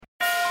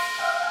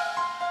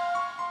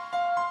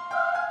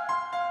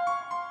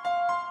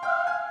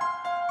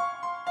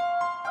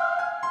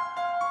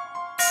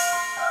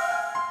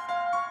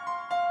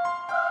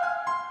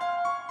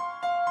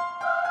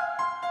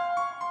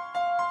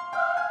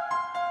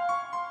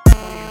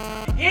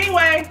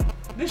Anyway,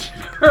 this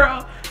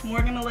girl,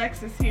 Morgan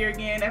Alexis here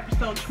again,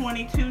 episode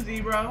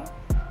 2020.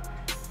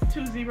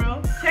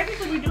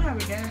 Technically, we do have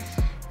a guest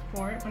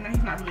for it, but no,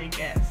 he's not really a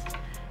guest.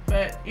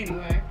 But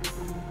anyway,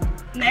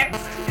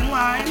 next in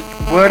line.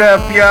 What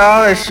up,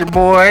 y'all? It's your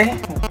boy,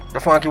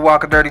 the Funky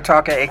Walker Dirty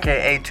Talker,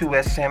 aka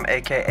 2SM,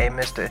 aka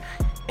Mr.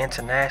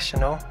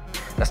 International.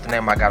 That's the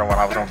name I got while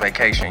I was on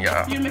vacation,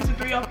 y'all. You, Mr.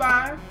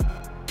 305?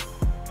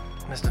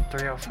 Mr.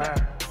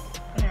 305?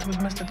 Who's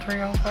Mr.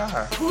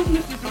 305? Who's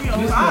Mr.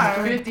 305?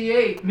 Mr.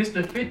 58,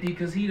 Mr. 50,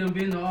 because he done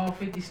been to all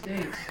 50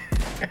 states.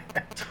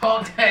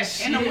 Talk that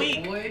shit, In a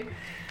week. boy.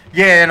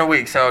 Yeah, in a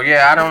week. So,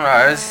 yeah, I don't know.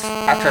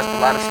 I touched a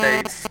lot of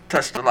states,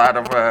 touched a lot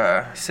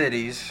of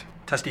cities,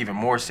 touched even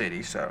more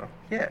cities. So,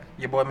 yeah,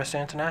 your boy, Mr.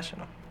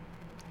 International.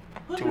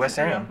 Who's To Mr. West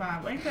Ham.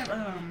 305? Ain't that,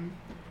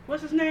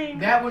 what's his name?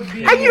 That would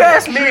be. How you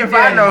ask me if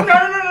I know?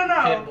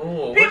 No.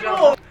 Pitbull.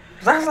 People.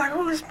 I was like,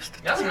 who is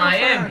Mr. That's 305?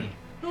 Miami.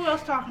 Who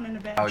else talking in the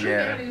back? Oh, True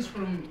yeah. Daddy's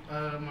from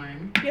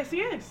Miami. Yes, he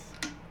is.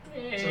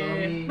 So,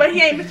 I mean, But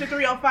he ain't Mr.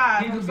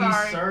 305. he I'm could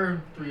sorry. be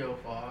served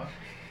 305.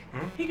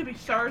 He could be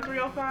Sir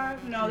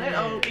 305. No, that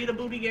Yeah. old Eat a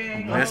Booty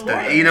Gang.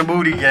 Mr. Eat a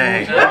Booty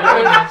Gang.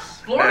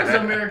 Florida's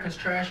America's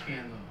trash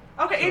can,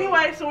 though. Okay,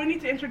 anyway, so we need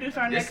to introduce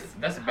our next.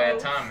 That's bad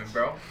host. timing,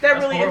 bro. That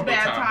That's really is horrible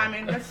bad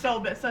timing. That's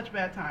such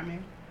bad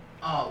timing.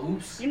 Oh,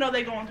 oops. You know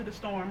they going through the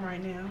storm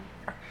right now.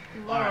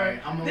 Lord,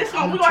 Alright, we're I'ma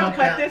going to cut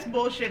that- this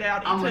bullshit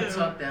out I'm too. gonna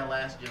tuck that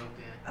last joke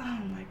in. Oh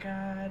my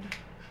god.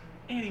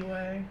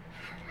 Anyway.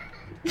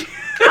 I've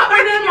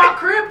been in my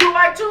crib for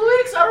like 2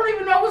 weeks. I don't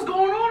even know what's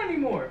going on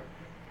anymore.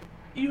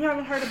 You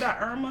haven't heard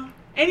about Irma?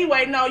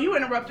 Anyway, no, you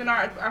interrupting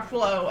our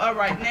flow. All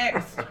right,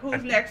 next.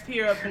 Who's next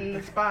here up in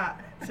the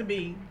spot to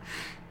be?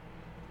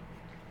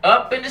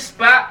 Up in the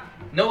spot,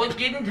 know it's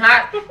getting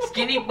hot.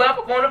 Skinny buff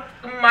on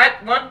the mic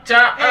one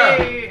time.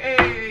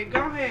 Hey, go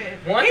ahead.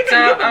 One You've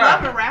time, been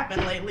loving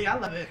rapping lately. I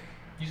love it.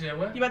 You said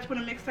what? You about to put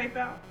a mixtape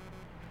out?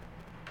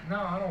 No,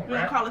 I don't We're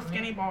going rap. to call it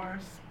Skinny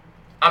Bars.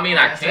 I mean,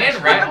 I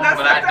can rap,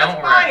 but I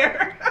don't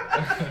rap.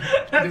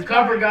 fire. The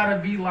cover gotta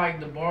be like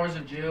the bars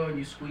of jail and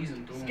you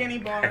squeezing through 'em. Skinny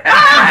Bar.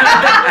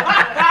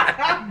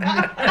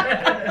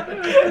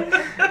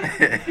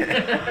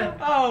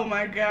 Oh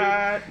my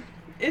god.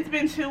 It's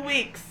been 2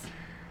 weeks.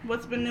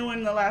 What's been new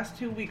in the last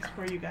 2 weeks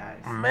for you guys?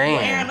 Man.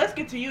 Well, Aaron, let's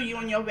get to you. You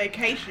on your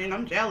vacation.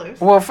 I'm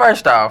jealous. Well,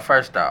 first off, I'm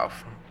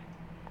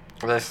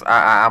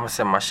gonna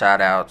send my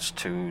shout outs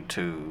to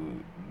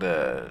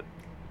the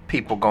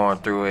people going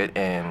through it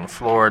in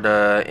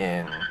Florida,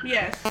 in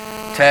Yes.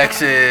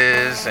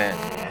 Texas, and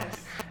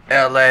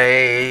LA,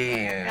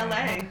 and LA.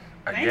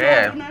 They ain't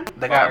yeah, gonna do nothing.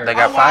 they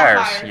got Oh, fires.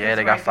 wildfires. Yeah,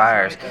 they That's got right,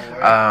 fires. that's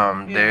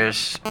right.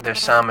 Yeah. There's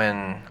some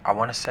in, I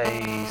want to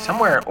say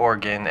somewhere in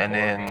Oregon, and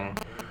then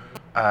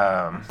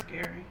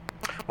Scary.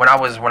 when I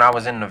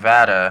was in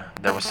Nevada,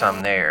 there was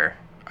some there.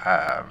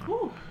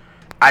 Whew.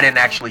 I didn't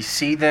actually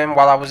see them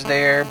while I was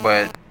there,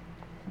 but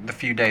the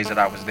few days that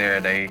I was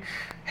there, they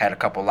had a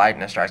couple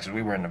lightning strikes because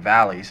we were in the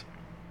valleys.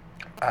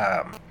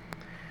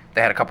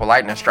 They had a couple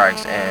lightning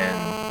strikes,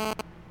 and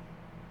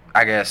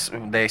I guess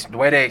the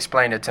way they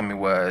explained it to me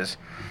was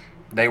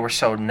they were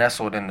so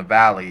nestled in the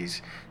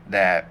valleys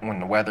that when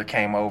the weather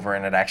came over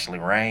and it actually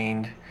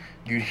rained,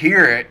 you'd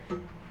hear it.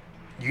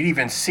 You'd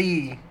even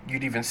see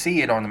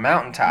it on the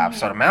mountaintops. Mm-hmm.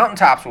 So the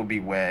mountaintops would be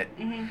wet,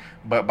 Mm-hmm.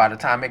 but by the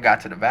time it got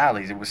to the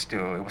valleys, it was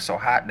so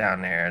hot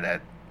down there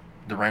that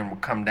the rain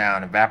would come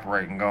down,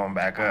 evaporate, and going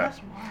back Oh, up.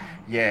 that's wild.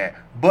 Yeah,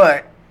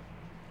 but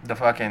the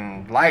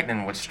fucking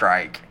lightning would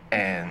strike,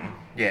 and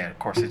yeah, of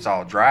course it's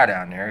all dry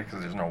down there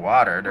because there's no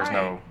water, there's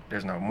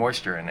no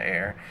moisture in the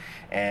air,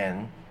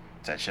 and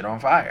set shit on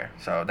fire.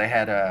 So they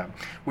had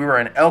we were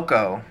in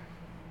Elko,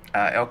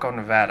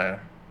 Nevada.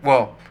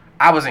 Well,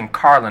 I was in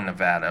Carlin,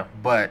 Nevada,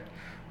 but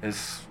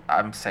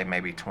I'm say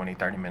maybe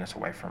 20-30 minutes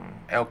away from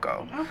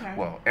Elko. Okay.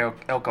 Well,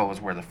 Elko was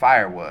where the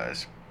fire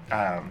was.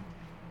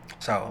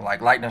 So,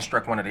 like, lightning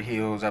struck one of the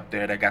hills up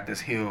there. They got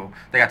this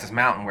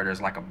mountain where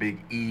there's, like, a big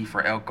E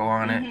for Elko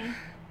on it. Mhm.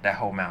 That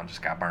whole mountain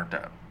just got burnt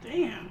up.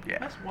 Damn. Yeah.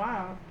 That's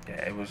wild. Yeah,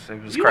 it was You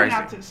crazy. went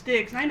out to the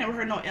sticks. I ain't never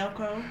heard no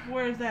Elko.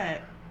 Where is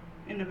that?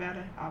 In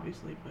Nevada,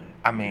 obviously, but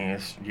I mean,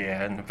 it's,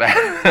 yeah, in Nevada.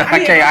 I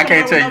mean, I can't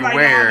if tell you nobody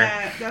where. knowing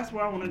that, that's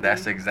where I want to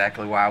That's do.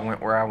 exactly why I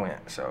went where I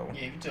went, so.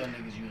 Yeah, if you tell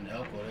niggas you in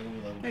Elko, they gonna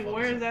be like, Like,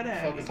 where is that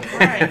at? fuck is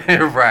that?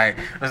 Right. Right.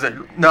 I was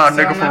like, nah, nigga,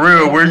 Sound for like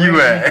real, a where you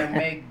corporation at? that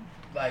Make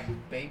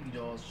like baby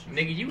dolls.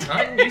 Nigga, you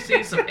hunting? You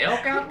see some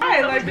elk out there?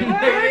 Right, like,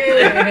 what?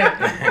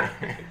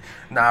 Yeah.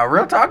 Nah,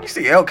 real talk, you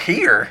see elk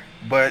here,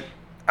 but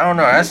I don't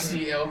know. You That's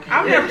see elk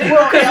I've here. never seen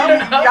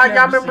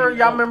elk.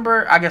 y'all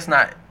remember? I guess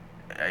not.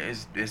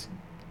 It's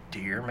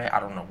deer, man. I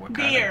don't know what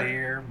kind of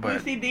deer, We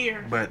but see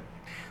deer.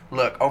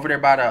 look over there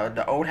by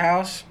the old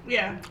house.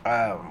 Yeah.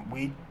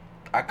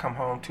 I come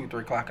home 2-3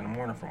 o'clock in the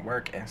morning from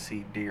work and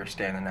see deer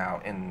standing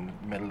out in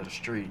the middle of the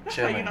street That's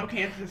how chilling. you know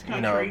Kansas is country.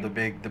 You know,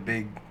 the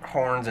big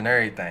horns and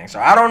everything. So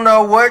I don't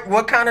know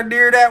what kind of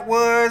deer that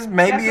was.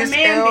 Maybe That's it's the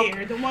man elk.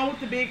 deer. The one with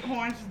the big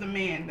horns is the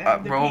man.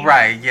 That's the Bro, penis.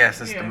 right? Yes,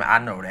 it's Yeah. I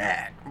know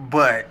that.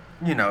 But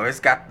you know, it's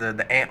got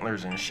the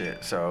antlers and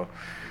shit. So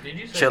Did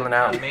you say chilling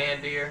out. a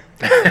man deer?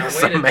 Now,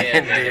 It's a wait a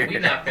man minute. deer. We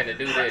not finna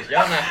do this.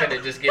 Y'all not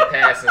finna just get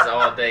passes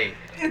all day.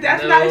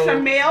 That's No. not it's a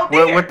male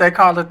deer. what they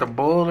call it, the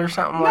bull or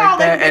something No, like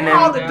that. they And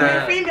call then the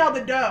the- female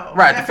the doe.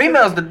 right, the That's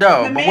female's the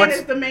doe. The But man what's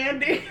is the man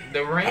deer.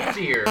 The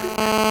reindeer.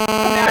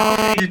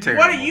 Now, You what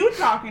terrible. are you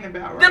talking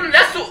about? Right? Them,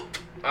 that's what.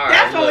 All right,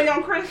 That's look. only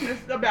on Christmas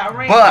about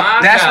rain. Buck. My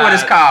That's what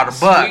it's called, a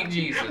buck. Sweet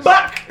Jesus.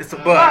 Buck. It's a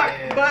Buck.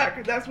 buck.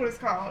 Buck. That's what it's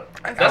called.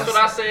 That's what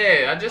I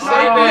said. I just No,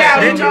 said Oh, that. yeah,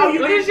 Did no, you? you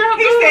What did. did y'all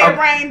He do? said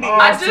Oh. reindeer.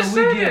 I so just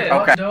we said get it.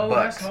 buck Okay, doe.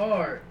 bucks. That's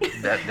hard.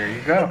 There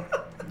you go.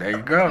 There you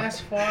go. That's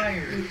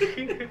fire.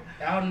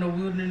 Out in the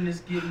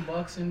wilderness getting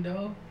bucks and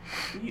doe.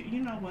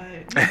 You know what?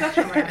 You're such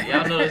a rat.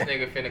 Y'all know this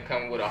nigga finna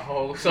come with a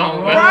whole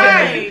song.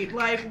 Right.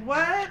 Like,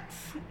 what?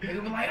 They be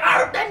like, I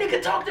heard that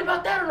nigga talked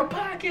about that on a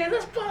podcast.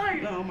 That's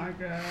fire. Oh, my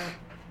God.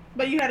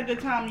 But you had a good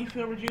time. You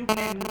feel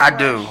rejuvenated. I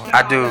do. refreshed and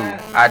I all do.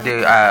 that.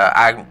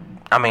 I do.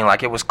 I mean,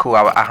 like, it was cool.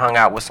 I hung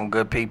out with some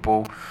good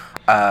people.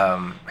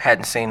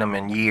 Hadn't seen them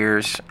in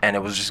years, and it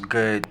was just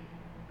good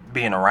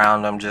being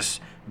around them,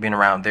 just being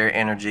around their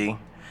energy.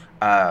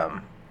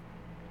 Of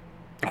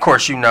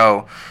course, you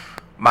know,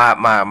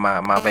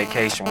 my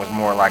vacation was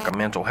more like a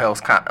mental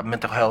health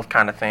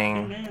kind of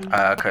thing,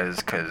 Amen.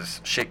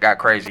 cause shit got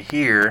crazy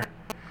here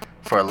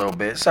for a little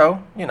bit.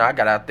 So, you know, I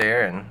got out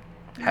there and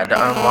had to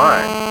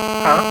unwind.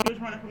 Huh? You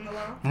was running from the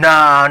law?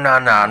 No,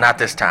 not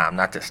this time.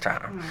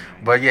 Okay.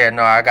 But yeah,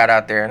 no, I got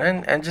out there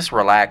and just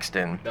relaxed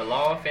and The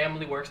Law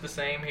family works the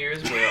same here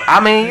as well. I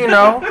mean, you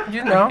know.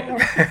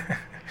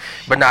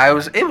 But no,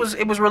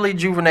 it was really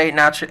rejuvenating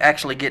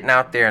actually getting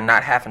out there and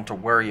not having to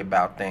worry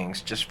about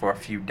things just for a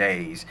few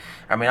days.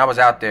 I mean, I was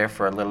out there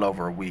for a little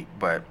over a week,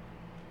 but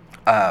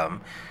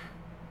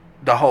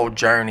the whole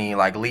journey,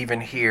 like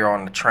leaving here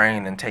on the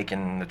train and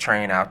taking the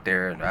train out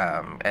there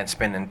and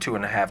spending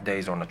 2.5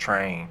 days on the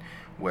train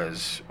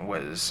was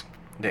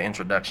the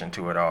introduction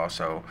to it all.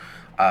 So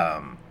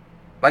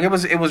like it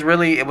was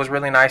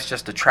really nice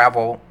just to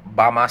travel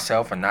by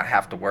myself and not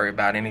have to worry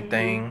about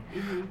anything.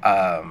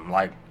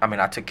 Like, I mean,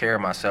 I took care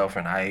of myself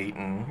and I ate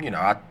and, you know,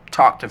 I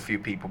talked to a few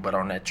people, but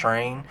on that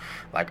train,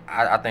 like,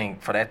 I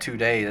think for that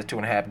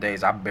 2.5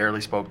 days, I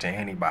barely spoke to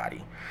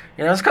anybody.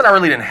 You know, it's because I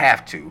really didn't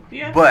have to.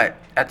 Yeah. But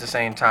at the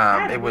same I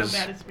time, had a it was.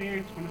 real bad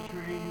experience on the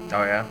train.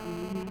 Oh, yeah?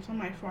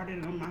 Somebody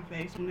farted on my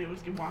face when they was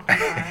walking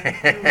by.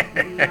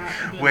 It was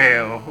not good.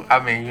 Well, I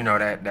mean, you know,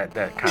 that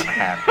kind of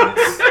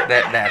happens.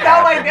 that No,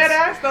 happens. like that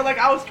ass though. Like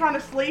I was trying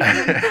to sleep,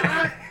 and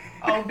then,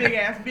 oh, big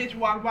ass bitch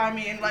walked by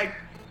me and like,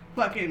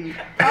 fucking.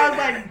 I was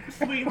like,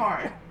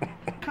 sweetheart,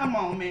 come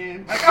on,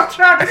 man. Like I'm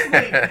trying to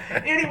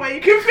sleep. Anyway,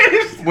 you can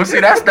finish. Well, see,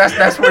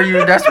 that's where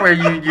you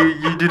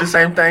do the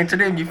same thing to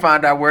them. You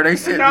find out where they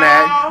sitting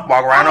at,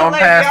 walk right I'm a on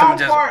lady, past I them, don't and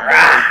just. fart,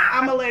 "Rah!"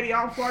 I'm a lady.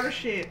 I don't fart or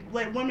shit.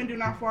 Like women do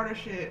not fart or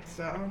shit.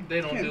 So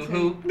They don't do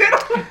continue. who? They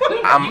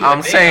don't.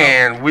 I'm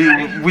saying we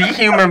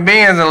human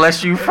beings,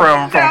 unless you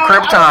from No, I'm a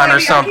Krypton or lady, I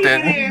keep it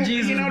something. in,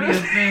 Jesus you know be what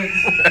I'm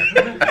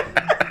offense.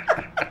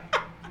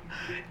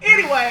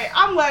 Anyway,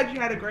 I'm glad you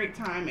had a great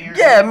time, Aaron.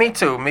 Yeah, me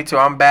too.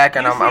 I'm back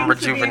and You I'm seem to be in good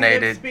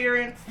rejuvenated.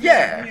 spirits.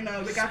 Yeah. You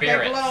know, they got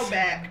Spirits. that glow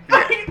back. Yeah.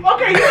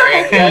 Okay, Very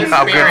you're not good gonna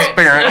How good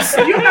spirits.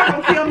 you're not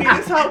gonna kill me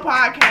this whole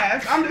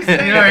podcast. I'm just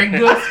saying. You're in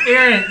good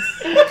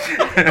spirits.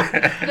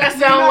 That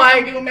sound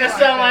like do me that like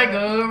sound that. like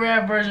a hood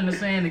rap version of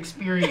saying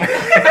experience.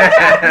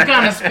 What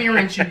kind of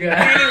experience you got?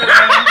 Anyway,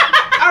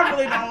 I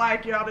really don't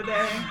like y'all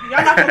today.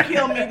 Y'all not gonna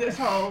kill me this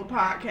whole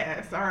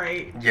podcast. All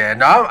right. Yeah,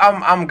 no,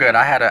 I'm good.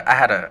 I had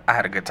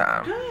a good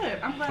time. Good.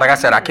 I'm glad. Like I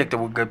to said, I hear it. kicked it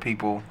with good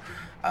people.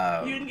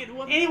 You didn't get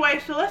anyway,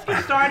 so let's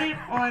get started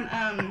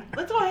on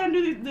let's go ahead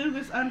and do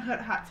this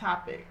uncut hot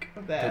topipic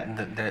of that.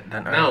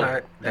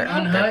 No.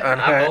 Unhut?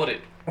 I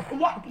voted.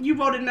 What you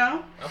voted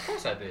no? Of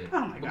course I did. Oh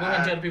my But go ahead and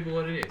God. tell the people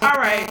what it is. All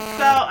right,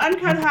 so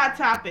uncut hot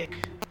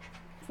topic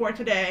for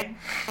today.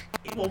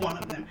 Well, one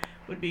of them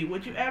would be: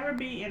 would you ever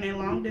be in a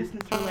long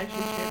distance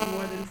relationship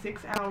more than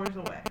 6 hours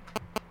away?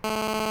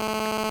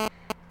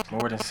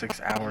 More than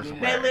 6 hours away.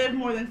 They live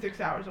more than 6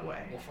 hours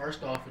away. Well,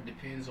 first off, it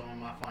depends on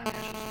my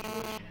financial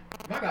situation.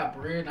 If I got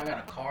bread and I got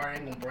a car that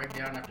ain't gonna break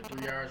down after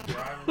 3 hours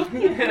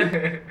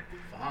driving,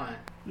 fine.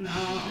 No,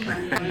 I'm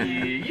not doing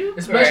it. you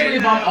Especially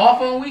if I'm No.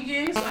 off on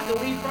weekends, I can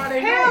leave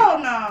Friday night. Hell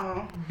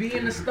no. Be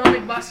in the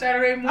stomach by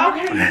Saturday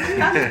morning. Okay,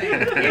 disgusting.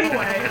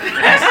 Anyway,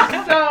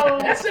 so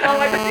That sounds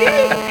like a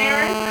deal.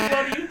 Aaron,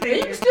 what do you And think?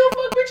 you can still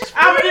fuck bitches for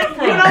I where mean,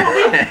 you you know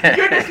from. what?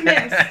 You're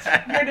dismissed.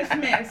 You're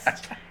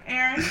dismissed.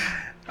 Aaron,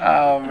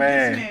 Oh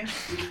man.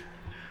 dismissed.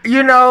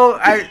 You know,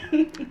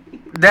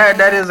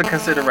 that is a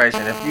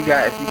consideration. If you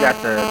got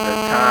the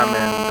time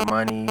and the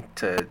money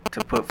to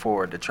put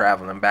forward to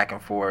traveling back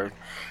and forth,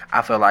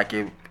 I feel like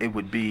it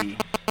would be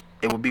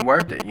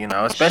worth it, you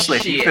know, especially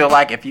if you Shit. feel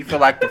like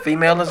the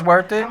female is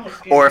worth it,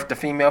 or if the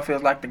female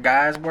feels like the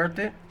guy is worth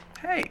it.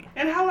 Hey,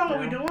 And how long are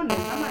we doing this?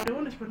 I'm not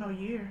doing this for no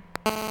year.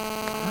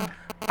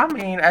 I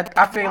mean,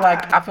 I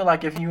feel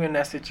like if you in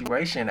that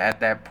situation at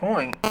that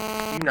point,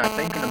 you're not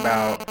thinking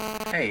about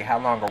hey, how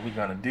long are we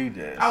gonna do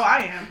this? Oh, I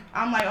am.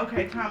 I'm like,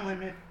 okay, time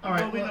limit. All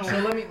right, What we doing? so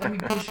let me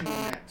push you on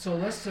that. So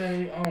let's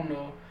say, I don't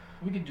know,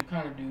 we could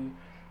do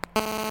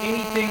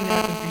anything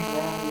that could be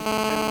wrong with the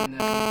gentleman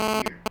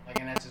that's here. Like,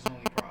 and that's his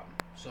only problem.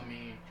 So, I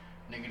mean,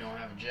 nigga don't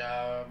have a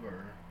job,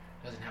 or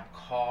doesn't have a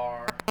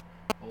car,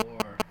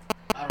 or,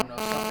 I don't know,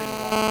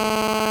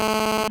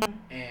 something wrong.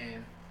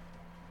 And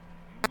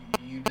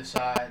you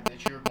decide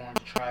that you're going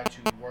to try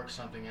to work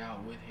something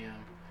out with him.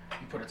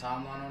 You put a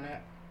timeline on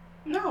that?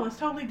 No, it's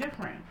totally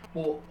different.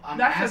 Well, I'm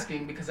That's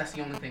asking because that's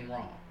the only thing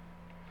wrong.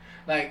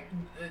 Like,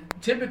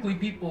 typically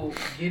people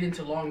get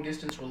into long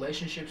distance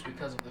relationships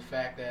because of the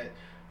fact that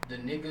the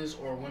niggas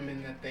or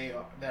women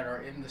that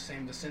are in the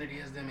same vicinity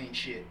as them ain't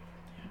shit.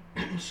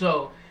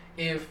 So,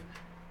 if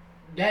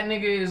that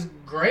nigga is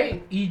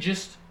great, he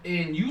just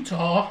in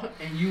Utah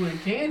and you in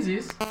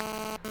Kansas,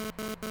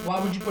 why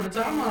would you put a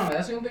timeline on that?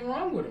 That's the only thing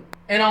wrong with him.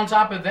 And on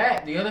top of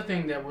that, the other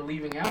thing that we're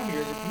leaving out here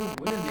is if you're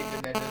with a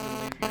nigga that doesn't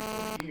live here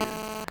for a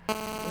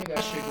year, they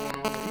got shit going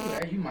on with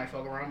you. You might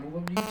fuck around, move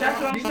up to Utah.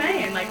 That's what I'm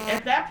saying. Like,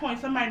 at that point,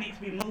 somebody needs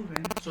to be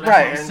moving. So that's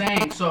Right. what I'm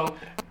saying. So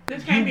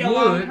This can't be a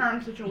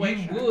long-term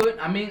situation. You would.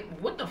 I mean,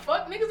 what the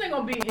fuck? Niggas ain't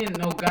gonna be in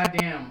no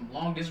goddamn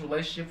long distance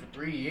relationship for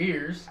 3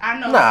 years. I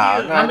know Nah, a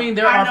few. nah. I mean,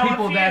 there I are know a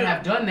people that few.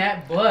 have done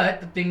that, but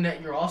the thing that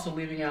you're also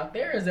leaving out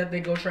there is that they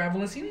go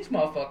travel and see these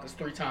motherfuckers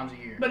 3 times a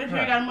year. But if you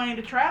Right. ain't got money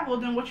to travel,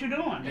 then what you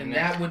doing? And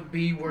that would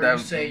be where That you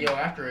would say, be- yo,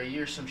 after a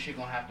year, some shit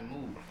gonna have to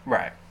move.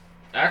 Right.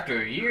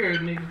 After a year,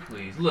 nigga,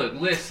 please. Look,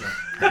 listen.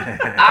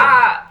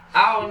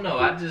 I don't know.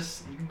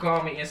 You can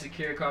call me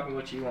insecure, call me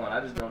what you want. I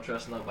just don't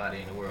trust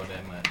nobody in the world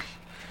that much.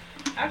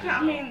 I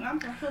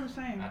feel the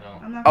same. I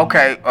don't. I'm not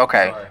gonna-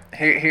 Okay.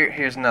 Sorry.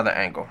 Here's another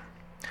angle.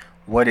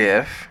 What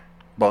if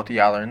both of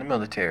y'all are in the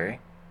military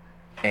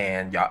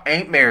and y'all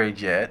ain't married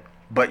yet,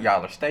 but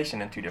y'all are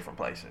stationed in 2 different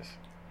places?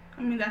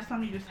 I mean, that's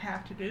something you just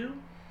have to do.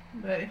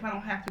 But if I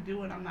don't have to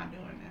do it, I'm not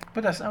doing it.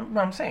 But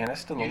I'm saying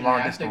that's still a You long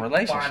have distance to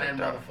relationship, find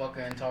that though.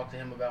 motherfucker and talk to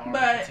him about army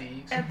But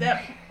fatigues. at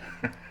that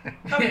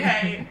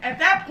okay, at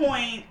that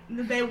point,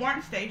 they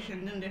weren't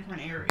stationed in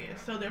different areas,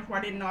 so therefore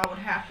I didn't know I would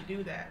have to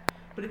do that.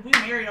 But if we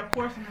married, of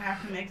course I'm gonna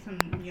have to make some,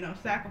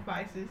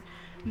 sacrifices.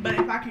 But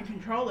if I can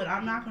control it,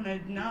 I'm not gonna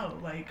know.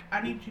 Like,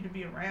 I need you to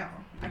be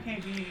around. You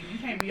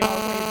can't be all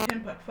the way to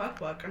 10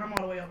 fuck, and I'm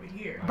all the way over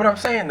here. But I'm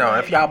saying though,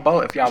 if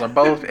y'all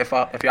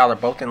are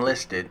both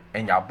enlisted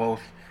and y'all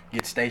both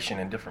get stationed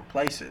in different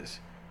places,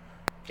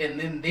 And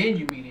then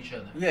you meet each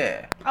other.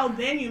 yeah, Oh,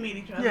 then you meet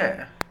each other.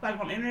 yeah, Like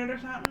on the internet or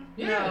something?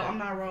 Yeah. No, I'm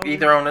not rolling.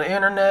 either on the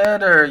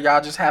internet or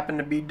y'all just happen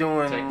to be Take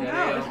doing that.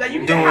 No, it's that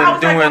you Doing- how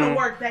is that gonna doing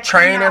work? That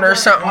training cannot or work.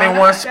 something Why in not?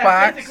 one That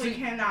spot. physically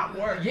cannot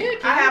work. Yeah, it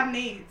I can. have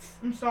needs.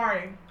 I'm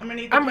sorry. I'm gonna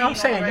need the I'm pee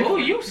saying- on the Ooh,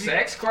 radio. you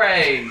sex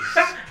craze.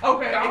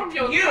 Okay. Calm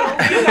your You tongue. on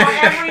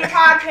every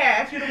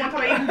podcast. You're the one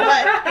talking about eating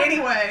butt.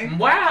 Anyway.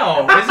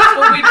 Wow, is this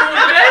what we doing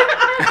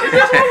today? Is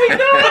this what we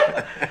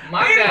doing?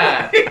 My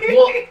God.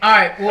 Well,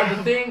 alright, well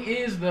the thing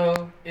is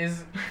though,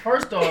 is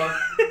first off,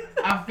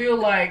 I feel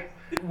like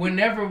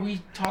whenever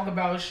we talk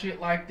about shit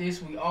like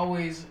this, we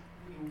always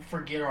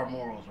forget our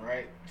morals,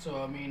 right?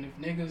 So I mean,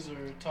 if niggas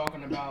are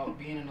talking about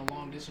being in a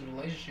long distance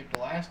relationship, the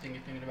last thing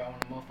you're thinking about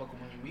when a motherfucker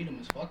when you meet them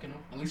is fucking them.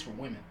 At least for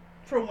women.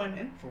 For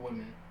women. For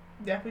women.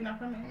 Definitely not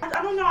for me.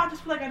 I don't know. I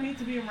just feel like I need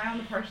to be around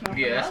the person I'm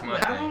Yeah, in that's love my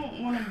with. I thing.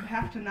 don't want to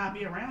have to not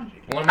be around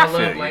you. One of my I feel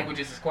love you.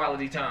 languages is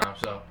quality time,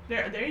 so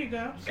There you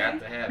go. got See?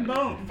 to have it.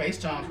 Boom.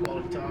 FaceTime's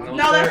quality time.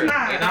 No, that's sir.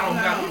 not. And I don't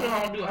No. I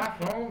don't do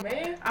iPhone,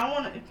 man. I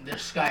want to. They're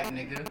Skype,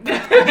 nigga.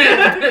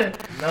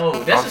 No,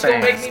 that's I'm just gonna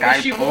make saying me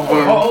wish you Skype,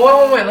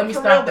 more. Uber. Wait, let me For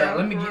stop real, that. though,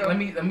 Let me for get,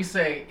 real. let me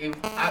say, if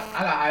I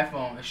got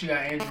iPhone, if she got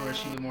Android,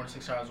 she live more than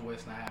 6 hours away,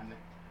 it's not happening.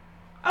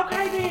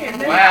 Okay then.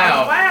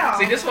 Wow. Wow.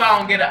 See, this is why I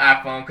don't get an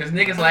iPhone, because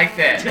niggas like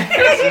that.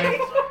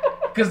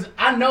 Cause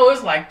I know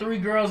it's like 3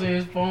 girls in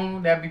his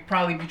phone that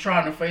probably be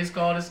trying to face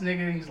call this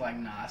nigga. He's like,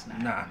 nah, it's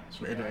not. Nah,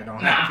 happening. it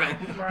don't Nah.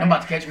 happen. Right. I'm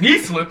about to catch me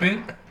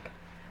slipping.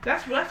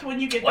 That's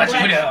when you get the Watch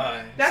black. me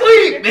down. That's when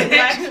you Sleep, get the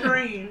black bitch.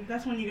 screen.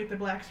 That's when you get the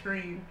black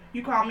screen.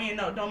 You call me and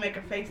don't make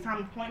a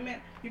FaceTime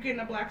appointment. You're getting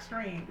a black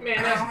screen. Man,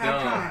 I that's don't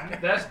have dumb. time.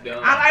 That's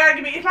dumb. I gotta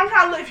give me if I'm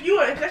trying to look if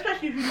you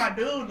especially if you're my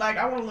dude, like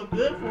I want to look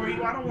good for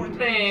you. I don't want to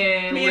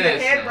Man, me in a listen.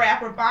 head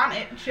wrap or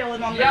bonnet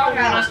chilling on the Y'all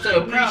couch. want us to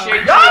appreciate No.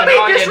 you Y'all and be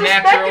all your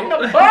disrespecting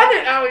natural. the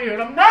bonnet out here,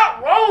 and I'm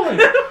not rolling.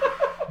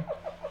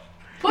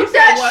 Put You said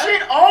that what?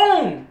 shit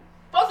on.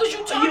 Fuck is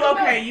you talking You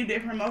about? okay? You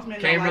different. Most men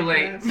Can't don't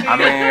relate. like that.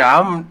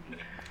 I mean,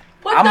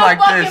 Put I'm the like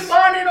fucking this.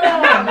 bonnet on,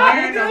 I'm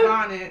wearing nigga. no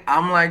bonnet.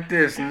 I'm like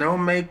this. No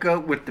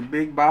makeup with the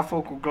big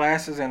bifocal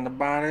glasses and the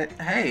bonnet.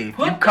 Hey, if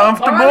Put you the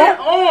comfortable, bonnet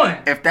on.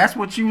 if that's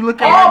what you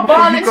looking All at before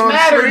you bonnets go to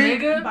matter,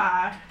 sleep. nigga.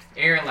 Bye.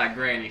 Aaron like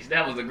grannies.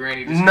 That was a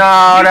granny description.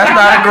 No, that's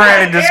not a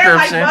granny Aaron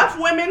description. like buff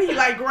women. He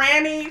like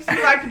grannies.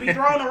 He like to be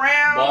thrown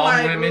around. Bald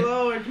like women.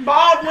 Lord,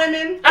 bald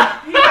women.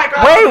 He like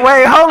all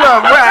Wait, hold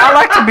up. Wait, I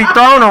like to be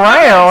thrown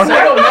around.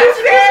 That's what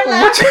you said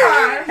last What you-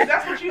 time.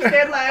 That's what you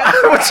said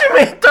last What you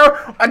mean throw?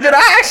 Did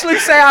I actually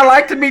say I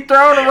like to be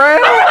thrown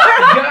around?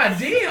 God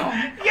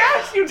damn.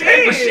 Yes, you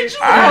Hey, but did. shit, you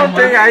I don't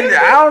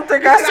don't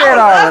think I said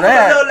all of A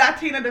that. little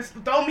Latina to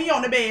throw me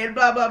on the bed,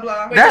 blah blah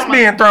blah. That's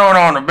being thrown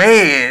on the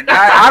bed.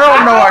 I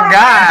don't know a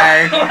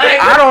guy.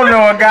 I don't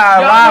know a guy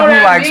Y'all alive know who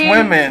that likes meme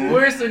women.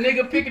 Where it's the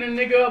nigga picking a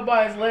nigga up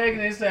by his leg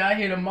and they say, I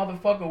hit a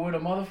motherfucker with a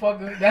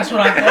motherfucker. That's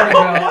what I thought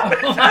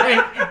about.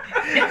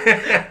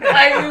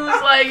 like, he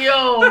was like,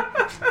 yo,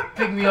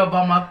 pick me up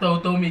by my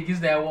throat, throw me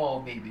against that wall,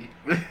 baby.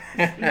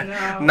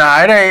 No.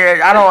 Nah, it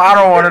ain't. I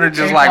don't want her to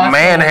just Ain't like possible.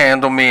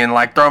 manhandle me and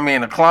like throw me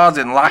in the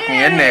closet and lock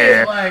me in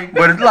there. Like,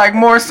 But it's like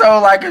more so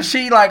like if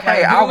she like,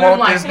 hey, I do him, want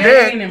like, this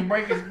hang dick. and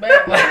break his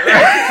back. Like,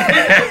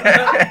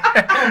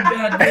 oh,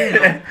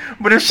 goddamn.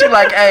 But if she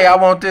like, hey, I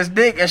want this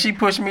dick, and she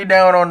push me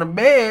down on the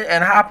bed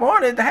and hop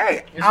on it,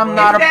 hey, It's I'm right.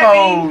 not Is that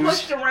being opposed.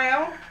 pushed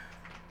around?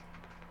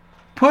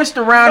 Pushed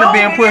around No, and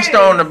being it pushed is.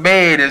 on the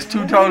bed is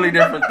two totally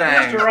different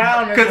things.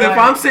 around is Because if like-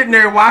 I'm sitting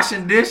there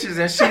washing dishes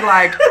and she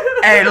like,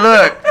 hey,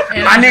 look,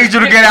 And I I'm need just you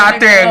to get picking out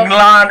there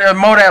and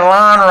mow that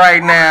lawn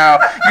right now.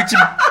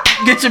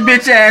 Get your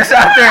bitch ass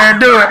out there and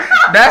do it.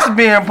 That's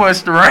being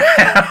pushed around.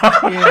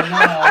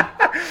 Yeah,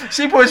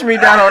 She pushed me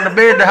down on the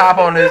bed to hop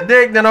on this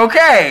dick, then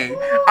okay.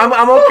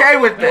 I'm okay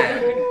with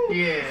that. no.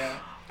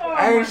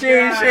 Yeah. She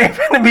ain't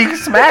finna be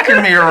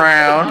smacking me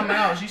around. I'm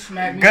out. She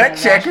smacked me. Gut on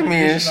checking washing me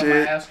and dishes.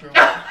 shit. I asked her,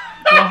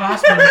 what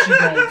hospital she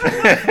going to?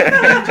 What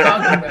are you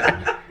talking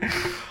about?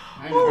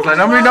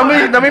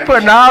 Like, don't be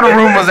putting all the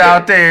rumors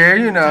out there,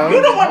 you know.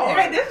 You don't want.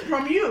 Hey, this is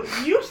from you.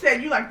 You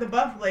said you like the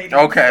buff lady.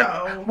 Okay.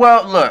 So.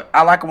 Well, look,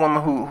 I like a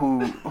woman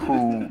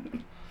who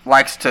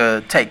likes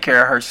to take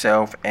care of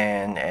herself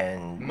and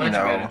you Much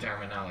know. better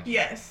terminology.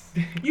 Yes.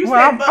 You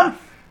Well, said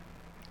buff.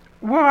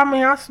 Well, I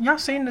mean, y'all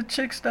seen the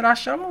chicks that I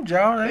showed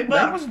y'all. They They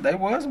buff.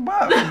 was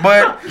buff,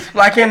 but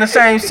like in the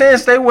same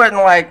sense, they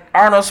wasn't like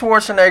Arnold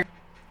Schwarzenegger.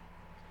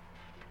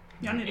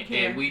 Y'all need to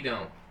care. And we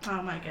don't.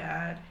 Oh my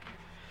god.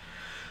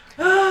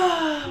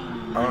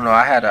 I don't know.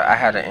 I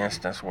had an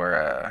instance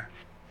where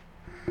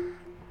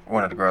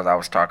one of the girls I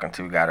was talking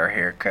to got her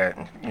hair cut,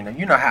 and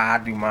you know how I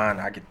do mine.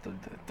 I get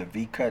the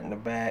V cut in the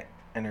back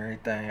and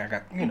everything. I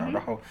got the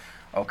whole.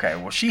 Okay,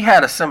 well, she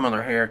had a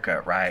similar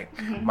haircut, right?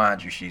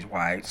 Mind you, she's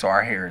white, so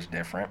our hair is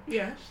different.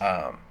 Yes.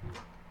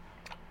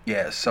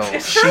 Yeah, so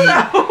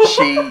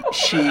True.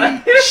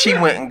 she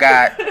went and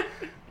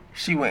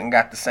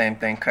got the same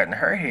thing cutting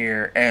her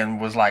hair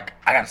and was like,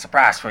 I got a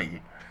surprise for you.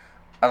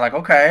 I was like,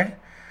 okay.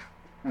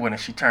 When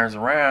she turns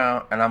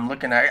around and I'm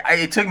looking at her,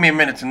 it took me a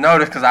minute to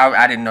notice because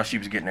I didn't know she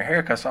was getting her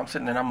hair cut, so I'm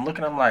sitting there and I'm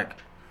looking, I'm like,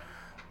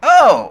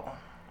 oh,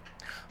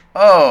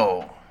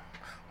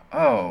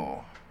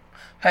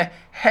 hey,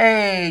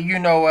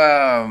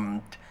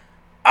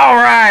 all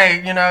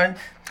right,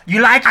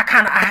 you like, I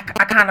kind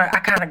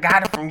of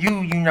got it from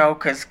you,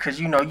 cause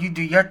you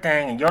do your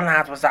thing and your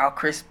lines was all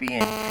crispy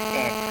and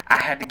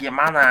I had to get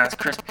my lines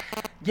crispy.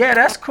 Yeah,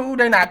 that's cool.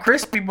 They not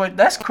crispy, but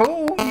that's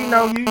cool.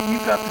 You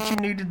felt that you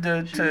needed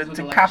to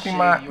like copy Shay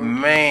my Yorkie.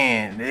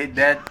 man.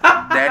 That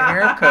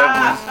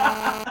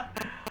haircut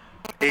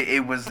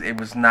was it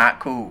was not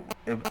cool.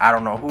 I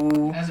don't know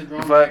who. Has it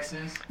grown but back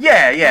since?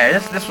 yeah.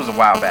 This was a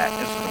while back.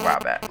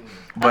 I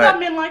But thought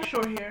men like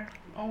short hair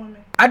on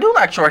women. I do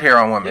like short hair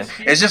on women. Yes,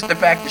 she- It's just the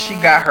fact that she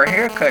got her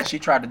hair cut. She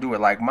tried to do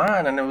it like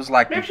mine, and it was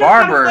like Maybe the she's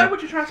trying to barber. play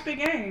with you, trying to spit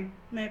game.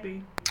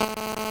 Maybe.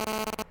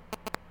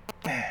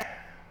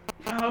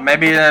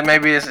 Maybe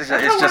it's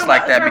just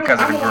like that because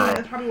of the girl.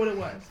 That's probably what it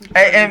was.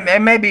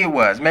 And maybe it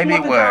was. Maybe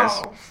it You want the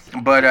was.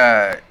 dolls.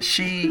 But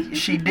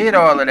she did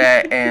all of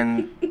that,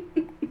 and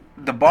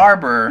the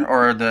barber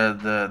or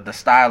the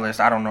stylist,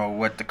 I don't know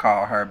what to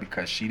call her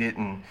because she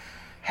didn't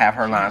have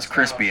her lines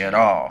crispy at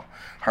all.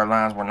 Her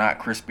lines were not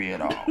crispy at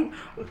all.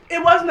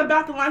 It wasn't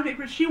about the line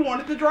paper. She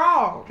wanted the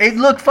draw. It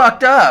looked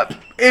fucked up.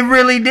 It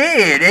really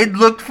did. It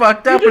looked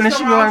fucked up, You and then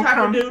just she the wrong wouldn't type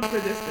of come. dude for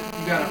this.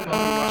 You gotta fucking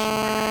wash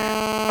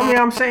your I mean,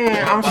 I'm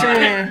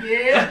saying.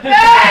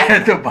 Yeah.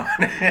 The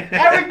bonnet.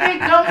 Everything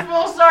comes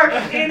full circle.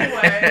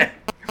 Anyway.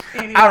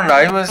 I don't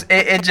know.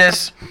 It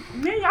just.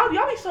 Man, y'all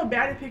be so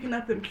bad at picking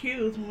up them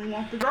cues when we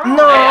want the draw.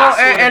 No. Hey, I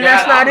swear to and God,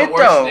 that's not I'm it, the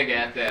worst though. nigga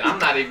at that. I'm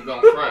not even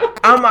gonna front.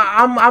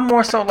 I'm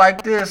more so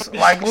like this.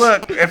 Like,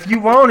 look, if you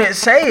want it,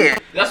 say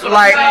it. That's what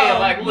Like, I'm saying.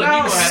 Like, look, you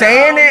gonna have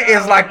saying it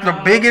is like the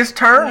biggest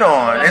turn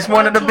on. That's It's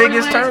one of the why Tory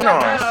biggest Lanez turn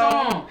got that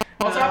ons. song.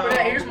 On top of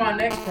that, here's my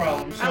next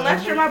problem. So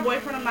Unless you're my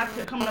boyfriend, I'm not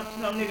coming up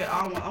to no nigga.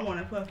 I want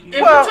to fuck you. If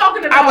Well, we're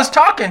talking about, I was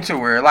talking to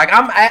her. Like,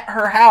 I'm at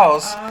her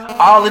house.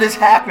 All of this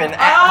happened at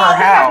her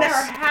this house. happened at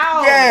her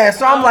house. Yeah,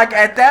 so I'm like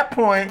at that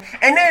point,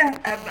 and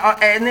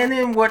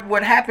then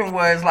what happened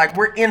was like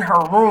we're in her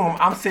room.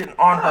 I'm sitting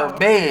on her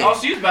bed. Oh,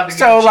 she was about to get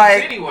So, the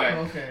like- cheeks anyway.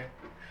 okay.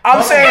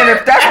 I'm saying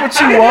if that's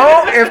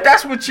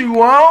what you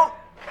want,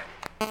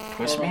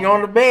 Push me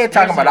on the bed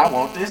talking about I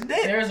want this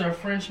dick. There's a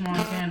French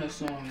Montana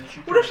song that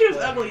you. What if she was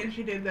ugly and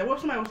she did that? What if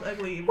somebody was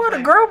ugly? And Well, the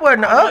like, girl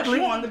wasn't I'll push ugly.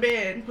 you on the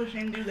bed and push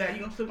and do that.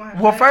 You still gonna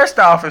have Well, sex? first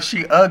off, if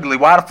she ugly,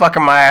 why the fuck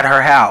am I at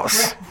her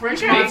house?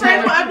 French You can't be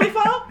friends with ugly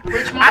folk?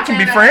 I can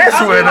be friends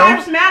Ugly with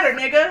lives them. matter,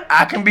 nigga.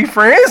 I can be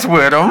friends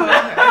with them,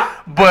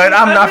 but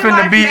I'm not Ugly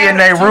finna be lives in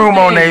their matter. room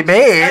on their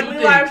bed.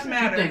 Ugly lives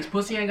matter. Two things.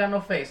 Pussy ain't got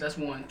no face. That's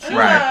one. Two.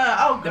 Right.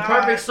 Oh, The God.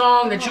 perfect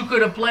song that you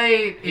could have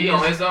played He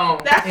on his is, own.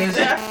 That's is-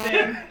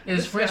 disgusting.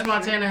 is French Disgusting.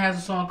 Montana has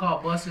a song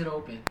called "Bust It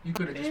Open." You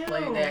could have just Ew.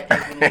 played that.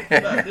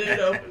 Bust it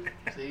open.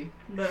 See,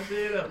 Bust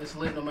it open. it's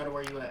lit no matter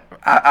where you at.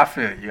 I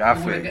feel you. I It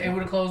feel would you.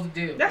 have closed the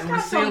deal. That's it would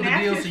not have so sealed the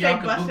nasty deal to so say y'all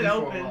could bust boogie it for a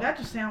open. while. That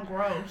just sounds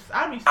gross.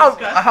 I'd be Oh,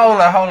 disgusted.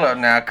 hold up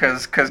now,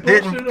 cause Bust it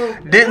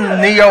didn't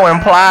open. Neo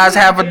and Plies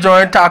have a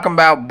joint talking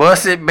about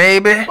bust it,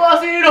 baby?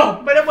 Bust it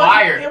open. But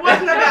Fire. it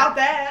wasn't about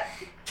that.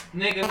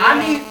 Nigga,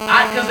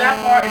 Cause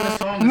that part in the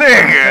song.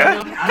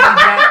 Nigga. I need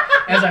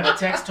that as like a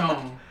text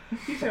tone.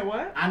 You said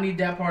what? I need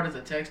that part as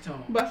a text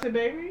tone. Bust it,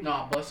 baby?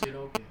 No, bust it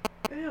open.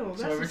 Ew,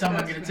 that's So every time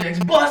I get a disgusting.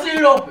 text, bust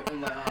it open.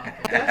 I'm like, oh,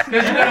 That's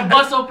because you're gonna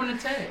bust open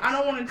the text. I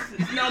don't want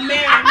to. No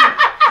man.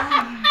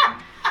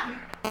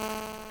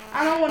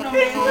 I don't want no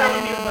man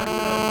telling me to bust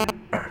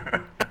it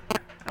open.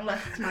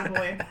 Unless it's my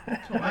boy.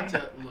 I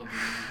tell, look, man,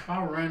 if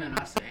I run and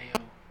I say,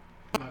 yo,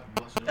 I'm about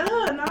to bust it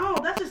open. Ugh, no,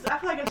 that's just. I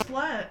feel like a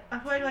slut. I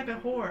feel like a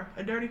whore,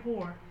 a dirty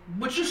whore.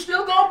 But you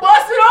still gonna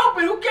bust it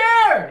open. Who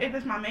cares? If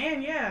it's my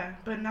man, yeah,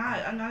 but not.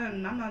 I'm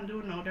not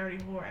doing no dirty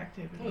whore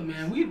activity. Look,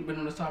 man, we've been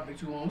on this topic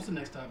too long. What's the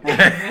next topic?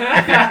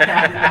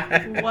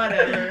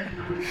 Whatever.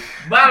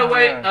 By the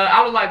way,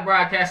 I was like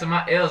broadcasting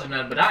my L's or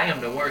nothing, but I am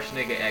the worst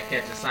nigga at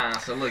catching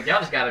signs. So look,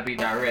 y'all just gotta be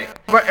direct.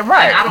 Right, And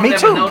I don't me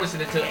never too. notice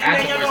it until And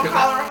then you're afterwards. gonna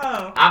call her a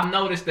hoe. I've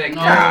noticed that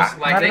No, girls,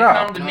 like, not they at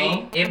all. come to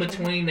me No. in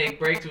between they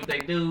breaks with they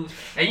dudes,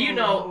 and you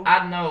know,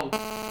 I know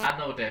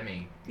what that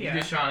means. Yeah. You're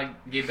just trying to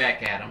get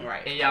back at them,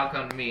 Right. and y'all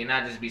come to me, and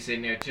I just be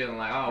sitting there chilling,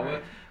 like, oh,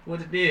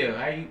 what's the deal?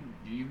 How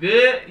you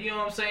good? You know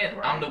what I'm saying?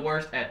 Right. I'm the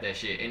worst at that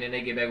shit, and then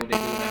they get back with they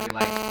dude, and I be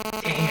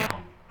like,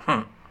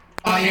 damn.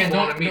 Oh She yeah,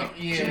 wanted me.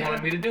 yeah. She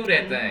wanted me to do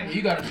that thing.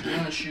 You gotta be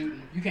done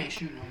shooting. You can't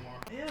shoot no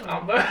more. Ew.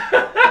 I'm-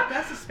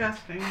 That's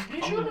disgusting. You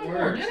can't I'm shoot the no more.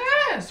 worst. Dead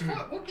ass.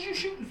 Fuck, what you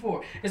shooting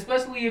for?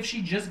 Especially if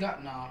she just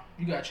got. Nah,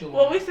 you gotta chill.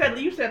 Well, on that.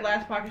 you said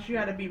last podcast you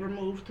had to be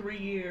removed 3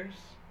 years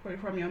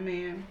from your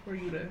man for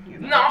you to, you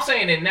know. No, I'm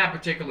saying in that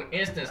particular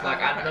instance, like,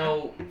 I Okay.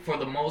 know for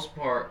the most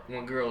part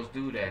when girls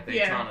do that, they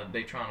Yeah. trying to,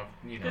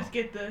 you know, Just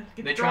get the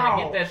they trying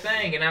to get that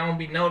thing, and I don't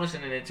be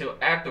noticing it until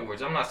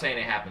afterwards. I'm not saying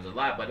it happens a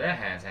lot, but that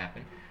has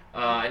happened.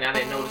 And I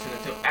didn't notice it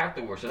until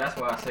afterwards, so that's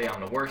why I say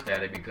I'm the worst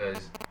at it,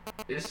 because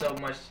there's so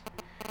much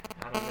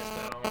I don't miss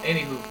that on.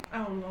 Anywho,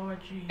 Oh Lord,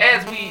 jeez.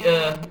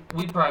 as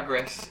we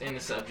progress in the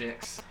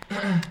subjects,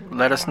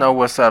 Let us know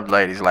what's up,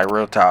 ladies. Like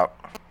real talk.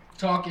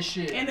 Talk your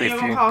shit. And then if you're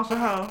gonna you- call us a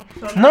hoe.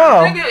 So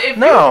No, Nigga, if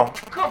no.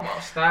 come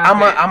on, stop I'm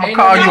it. gonna Ain't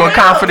call no- you No, a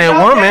confident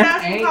no, woman.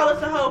 That's Ain't- call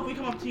us a hoe if we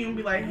come up to you and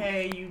be like,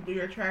 hey,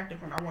 you're attractive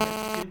and I want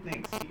to do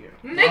things to you.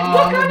 Nigga,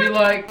 what I'm gonna kind be of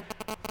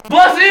like,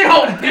 bust it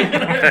open.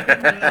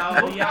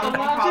 No, y'all gonna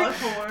call us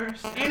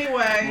whores.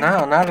 Anyway.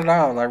 No, not at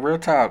all. Like real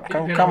talk.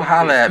 Come Depend on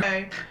holler at me.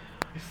 Okay.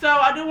 So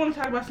I do want to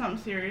talk about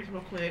something serious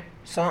real quick.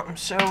 Something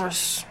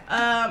serious.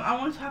 I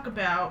want to talk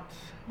about,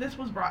 this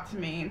was brought to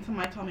me and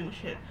somebody told me we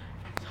should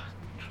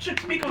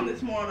speak on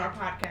this more on our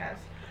podcast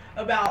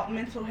about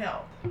mental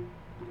health.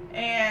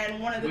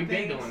 And one of the We've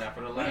things been doing that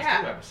for the we last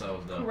have. 2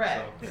 episodes, though.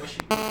 Correct. So, what's she?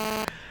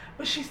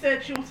 But she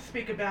said she wants to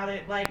speak about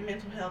it, like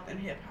mental health in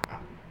hip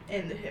hop,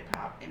 in the hip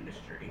hop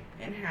industry,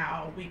 and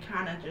how we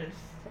kind of just,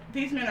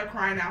 these men are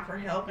crying out for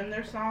help in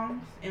their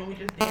songs, and we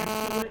just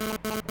dance to it.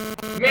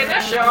 Man,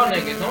 that's y'all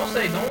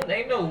niggas.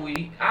 Ain't no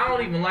we. I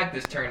don't even like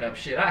this turn up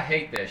shit. I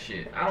hate that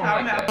shit. I don't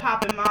Talking like about that.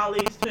 popping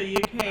mollies till you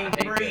can't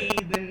I hate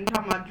breathe, and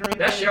talking about drinking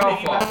That's till y'all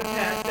you about fault. to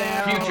pass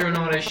down. Future and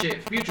all that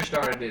shit. Future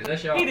started this.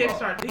 That's y'all He did fault.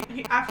 start.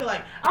 I feel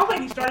like I don't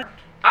think he started.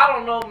 I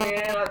don't know,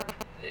 man.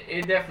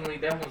 It definitely,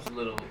 that was a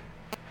little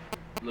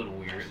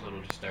weird, a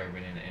little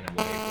disturbing in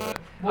a way. But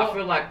Well- I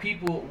feel like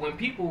when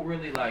people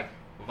really like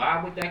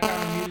vibe with that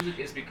kind of music,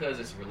 it's because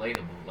it's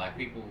relatable. Like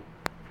people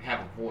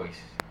have a voice,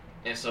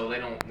 and so they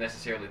don't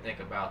necessarily think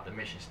about the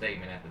mission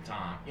statement at the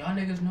time. Y'all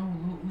niggas know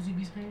what Lil Uzi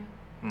be saying?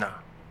 No.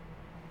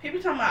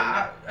 People talking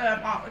about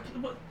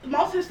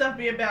most of his stuff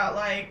be about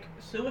like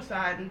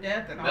suicide and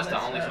death and all That's that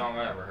the only stuff. song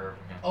I ever heard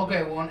from him.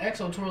 Okay, well, on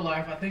EXO Tour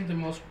Life, I think the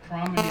most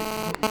prominent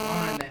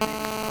line that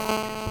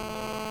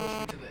niggas push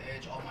me to the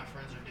edge, all my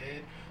friends are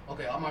dead.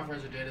 Okay, all my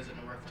friends are dead isn't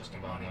a reference Just to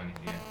about money. money,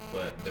 yeah.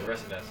 But the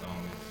rest of that song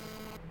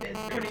is It's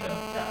very pretty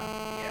tough.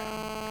 tough.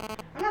 Yeah.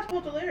 I'm not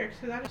supposed to lyrics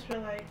because I just feel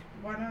like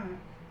why not?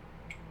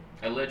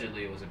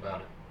 Allegedly, it was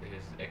about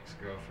his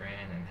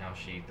ex-girlfriend and how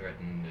she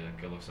threatened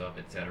to kill herself,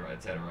 etc.,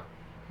 etc.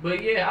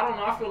 But yeah, I don't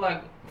know. I feel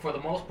like for the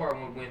most part,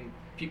 when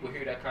people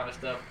hear that kind of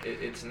stuff,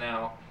 it's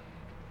now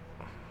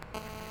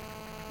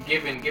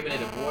giving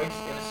it a voice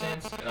in a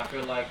sense. And I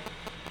feel like,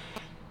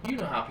 you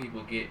know how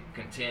people get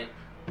content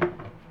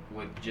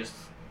with just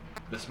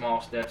the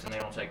small steps and they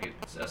don't take it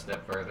a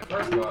step further.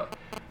 First of all,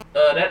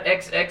 that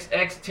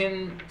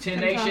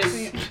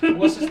XXX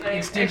what's his name?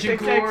 Extension XXX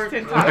cord.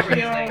 Whatever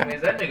his Tentacion. name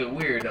is, that nigga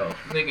weird though.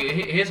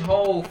 Nigga, his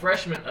whole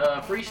freshman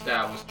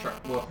freestyle was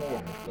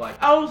horrible. Like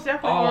Oh, it's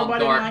definitely all horrible. I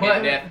dark, didn't but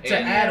like that it. To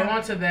and- add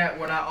on to that,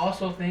 what I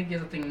also think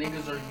is I think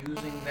niggas are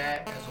using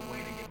that as a way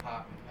to get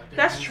popping. Like they're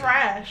That's using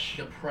trash.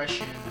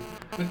 Depression.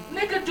 But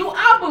nigga, do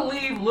I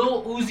believe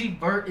Lil Uzi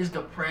Vert is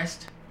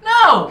depressed?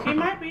 No! He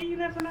might be. You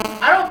never know.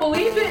 I don't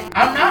believe it.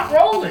 I'm not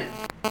rolling.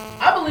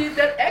 I believe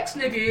that X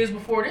nigga is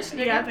before this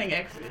nigga. Yeah, I think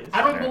X is.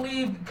 I don't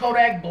believe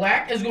Kodak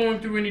Black is going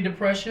through any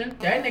depression.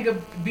 That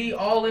nigga be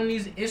all in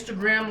these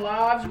Instagram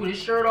lives with his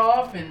shirt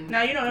off and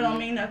Now you know that don't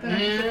mean nothing.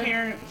 That's just Yeah.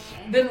 appearance.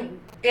 then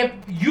if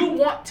you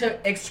want to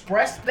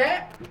express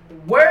that,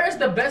 where is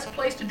the best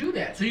place to do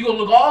that? So you gonna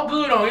look all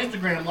good on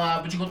Instagram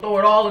live, but you gonna throw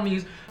it all in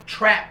these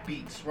trap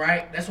beats,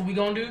 right? That's what we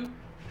gonna do?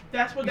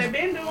 That's what they've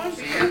been doing.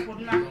 See? Be careful.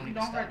 Not, You don't need to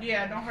don't stop. hurt.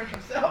 Yeah, don't hurt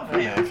yourself.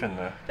 Yeah,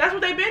 finna. That's what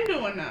they've been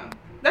doing now.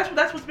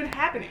 That's what's been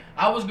happening.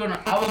 I was gonna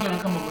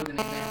come up with an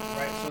example,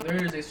 right? So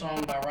there is a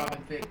song by Robin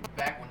Thicke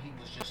back when he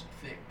was just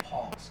Thicke,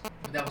 pause.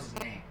 But that was his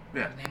name.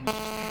 Yeah. His name was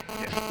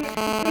just Thicke.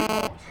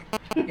 Pause.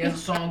 He has a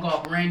song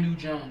called Brand New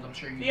Jones. I'm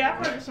sure you Yeah, I've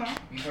heard right? the song.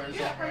 You've heard the Yeah,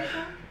 song, I've heard right? the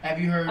song. Have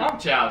you heard? I'm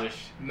childish.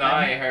 No,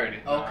 I ain't heard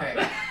it. Nah.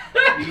 Okay.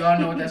 Do y'all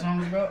know what that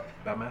song is about?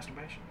 About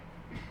masturbation.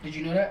 Did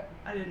you know that?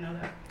 I didn't know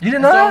that. You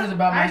didn't The know song is that?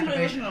 about I didn't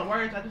really masturbation. listen to the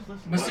words. I just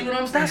listened. But to see it. what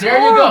I'm saying? That's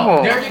There you go.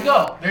 horrible. There you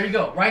go. There you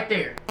go. Right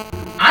there.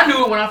 I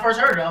knew it when I first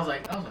heard it. I was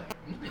like, these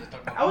niggas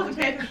talking about I wasn't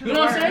paying attention to You the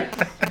know words. what I'm saying?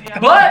 Yeah, I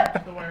But- wasn't paying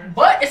attention to the words.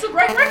 But it's a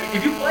great record.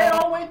 If you play it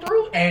all the way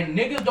through and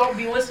niggas don't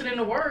be listening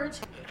to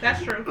words.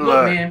 That's true. Look,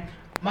 Look. man,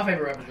 my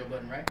favorite rapper is Joe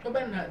Budden, right?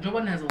 Joe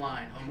Budden has a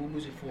line on Move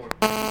Music 4.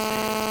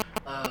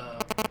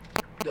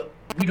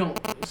 He said,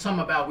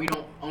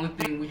 only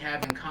thing we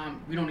have in common,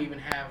 we don't even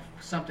have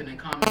something in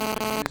common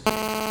with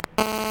the music.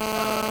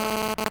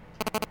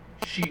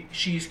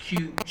 She's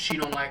cute, she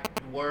don't like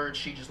the words,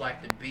 she just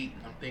like the beat.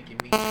 And I'm thinking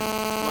me too.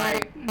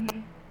 Like,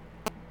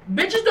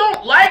 bitches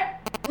don't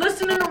like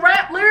listening to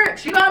rap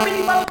lyrics. You know how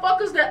many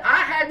motherfuckers that I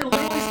had to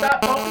literally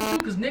stop talking to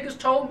because niggas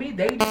told me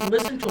they didn't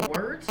listen to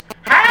words?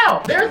 How?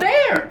 They're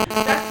there.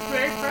 That's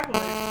very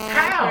prevalent.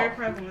 How? Very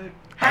prevalent.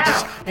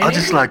 How? And I then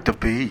just you- like the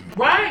beat.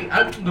 Right.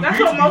 That's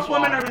what most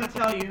women are gonna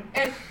tell you.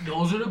 And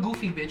those are the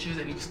goofy bitches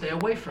that need to stay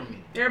away from me.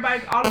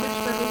 Everybody, all the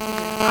bitches that listen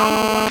to me.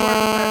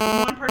 I don't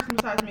know one person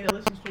besides me that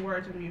listens to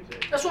words and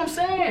music. That's what I'm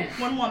saying.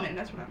 One woman.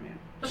 That's what I meant.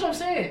 That's what I'm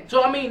saying.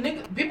 So I mean,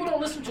 nigga, people don't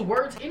listen to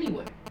words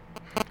anyway.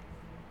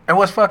 And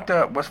what's fucked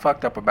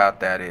up about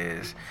that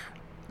is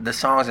the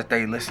songs that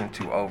they listen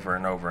to over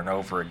and over and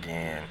over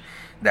again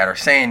that are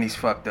saying this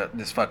fucked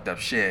up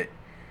shit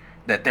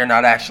that they're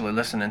not actually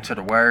listening to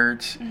the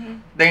words.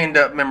 They end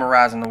up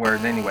memorizing the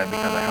words anyway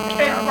because of how many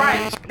That's right.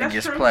 times it That's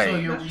gets true. So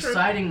played. you're That's true.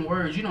 reciting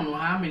words. You don't know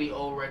how many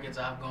old records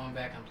I've gone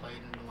back and played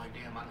and been like,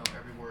 damn, I know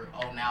every word.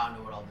 Oh, now I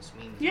know what all this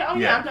means. Yeah. Oh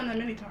Yeah. yeah. I've done that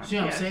many times. See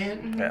what yes. I'm saying?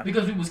 Mhm. Yeah.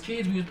 Because we was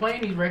kids, we was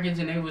playing these records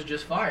and it was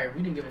just fire.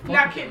 We didn't give a fuck.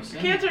 Now what they was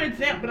saying. kids are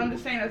exempt, but I'm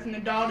just saying as an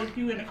adult, if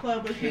you in a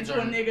club listening Kids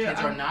to a nigga, kids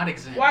are not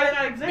exempt. why are they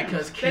not exempt?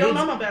 Because they kids, don't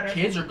know no better.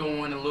 kids are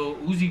going to little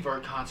Uzi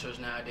Vert concerts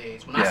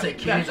nowadays. When I Yeah. say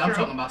kids, That's I'm true.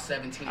 talking about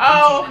 17, 18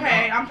 Oh, and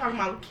okay. up. I'm talking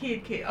about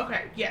kid.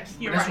 Okay, yes,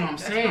 you're That's right. what I'm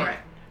That's saying.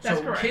 correct. That's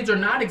So correct. kids are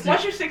not exempt.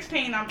 Once you're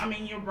 16, I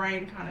mean, your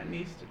brain kind of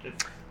needs to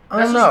just. I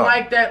That's don't just know.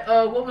 like that.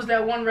 What was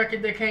that one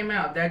record that came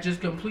out that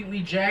just completely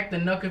jacked the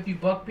Knuck If You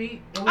Buck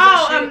beat? What was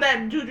Oh, that shit?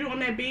 that Juju on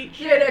that beach.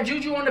 Yeah, that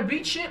Juju on the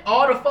Beat shit.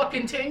 All the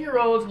fucking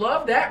 10-year-olds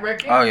love that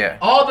record. Oh, yeah.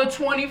 All the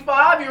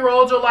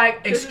 25-year-olds are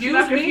like, This is excuse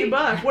Knuck If me, You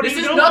Buck. What this are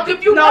you is doing? Knuck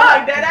If You No, Buck.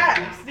 like that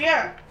ass.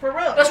 Yeah, for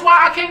real. That's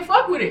why I can't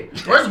fuck with it.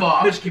 First of all,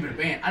 I'm just keeping it a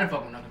band. I didn't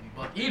fuck with Knuck If You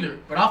Buck either,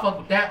 but I'll fuck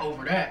with that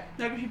over that.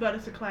 Knuck If You Buck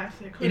is a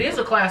classic. It is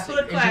a classic.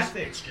 Hood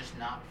classic. It's just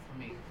not for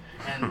me.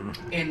 And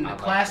in I the like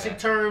classic that.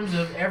 terms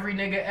of every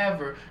nigga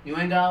ever, you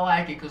ain't gotta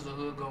like it because the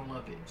hood gonna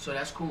love it. So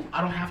that's cool.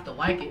 I don't have to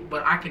like it,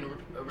 but I can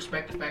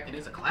respect the fact that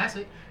it's a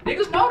classic.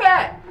 Niggas know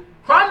that.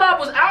 Crime Mob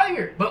was out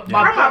here. But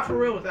Yeah. Crime Mob for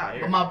real was out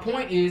here. my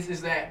point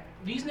is that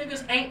these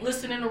niggas ain't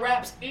listening to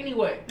raps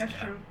anyway. That's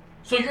true.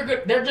 So you're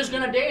good. They're just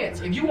gonna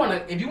dance. If you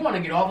wanna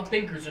get all the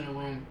thinkers in the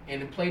room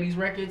and then play these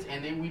records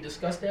and then we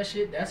discuss that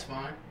shit, that's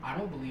fine. I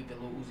don't believe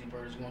that Lil Uzi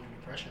Vert is going through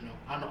depression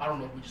though. I don't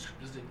know if we just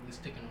specifically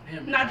sticking on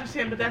him. Not just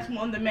him, but that's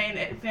one of the main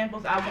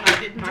examples when I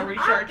did my Do I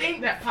research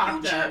think that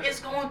popped Future up. is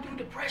going through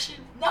depression?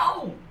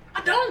 No,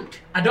 I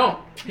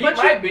don't. He But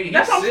might you- be. He's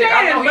that's what I'm sick.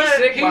 I know saying, he's but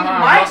sick he behind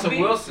might Russell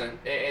be. Wilson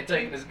and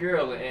taking his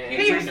girl and He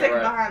was treating sick her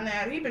right. behind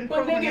that. He been But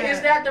proving nigga, that.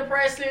 is that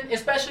depressing?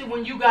 Especially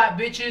when you got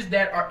bitches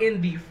that are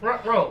in the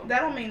front row. That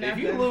don't mean If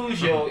nothing.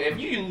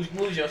 you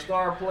lose your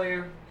star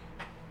player,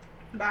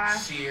 Bye.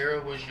 Sierra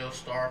was your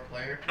star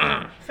player.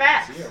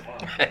 Facts. Sierra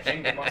fine.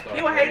 She was my star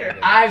You a player. hater.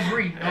 I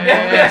agree. I'm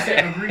not gonna sit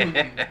and agree with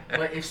you.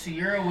 But if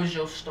Sierra was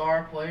your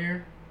star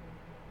player,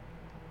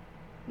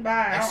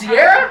 Bye.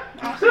 Sierra?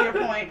 I don't see your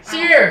point.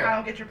 Sierra. I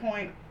don't get your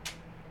point.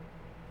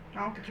 I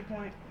don't get your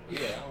point.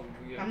 Yeah.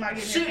 I'm not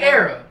getting your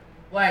Sierra,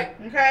 like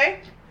point. Okay?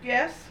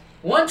 Yes?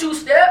 1-2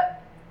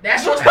 step,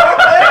 That's your star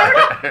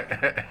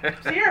player?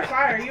 So you're a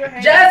fire. You a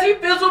hater. Jazzy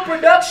Fizzle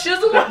Production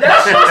Shizzle?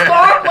 That's your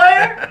star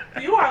player?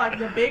 You are like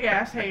the big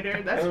ass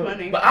hater. That's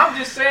funny. But I'm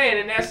just saying,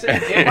 and that's it.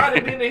 It might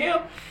have been to him.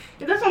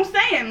 That's what I'm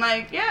saying.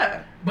 Like,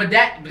 yeah, But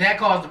that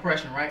caused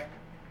depression, right?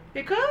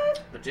 it could.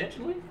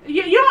 Potentially.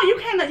 You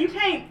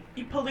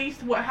can't police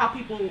how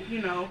people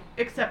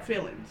accept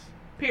feelings.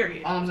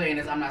 Period. All I'm saying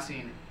is I'm not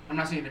seeing it. I'm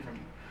not seeing it from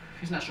you.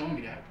 He's not showing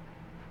me that.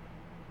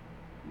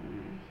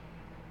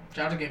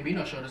 Childish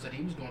Gambino showed us that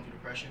he was going through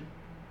depression.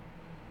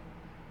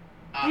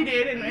 He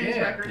did in his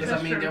records. Because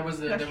That's I mean, true. there was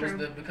That's the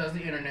true. because of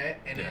the internet,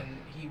 and then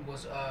he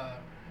was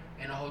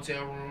in a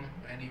hotel room,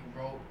 and he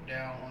wrote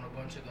down on a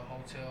bunch of the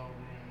hotel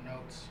room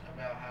notes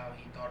about how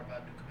he thought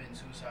about committing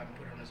suicide and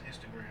put it on his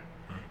Instagram.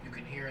 You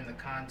can hear in the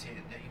content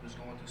that he was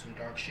going through some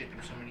dark shit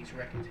through some of these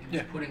records. He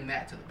was putting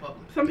that to the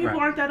public. Some people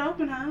Right. aren't that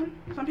open, huh?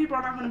 Some people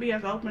are not going to be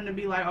as open to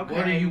be like, okay.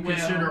 What do you well,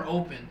 consider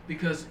open?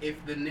 Because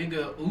if the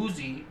nigga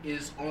Uzi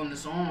is on the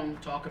song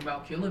talking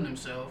about killing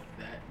himself,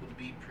 that would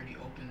be pretty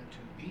open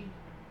to me.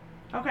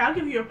 Okay, I'll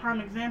give you a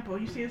prime example.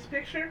 You see this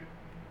picture?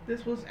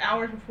 This was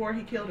hours before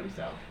he killed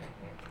himself.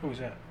 Who's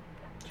that?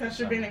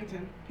 Chester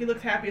Bennington. He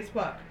looks happy as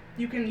fuck.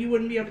 You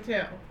wouldn't be able to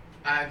tell.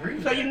 I agree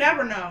with So that. you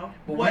never know.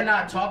 But we're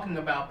not talking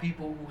about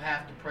people who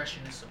have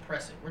depression and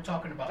suppress it. We're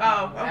talking about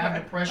Oh, people who have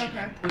okay, depression okay.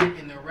 and put it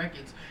in their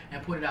records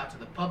and put it out to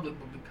the public,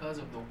 but because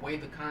of the way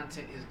the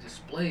content is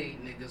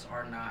displayed, niggas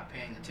are not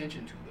paying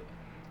attention to it.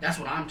 That's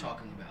what I'm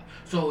talking about.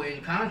 So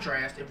in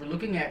contrast, if we're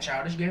looking at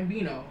Childish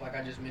Gambino, like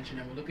I just mentioned,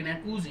 and we're looking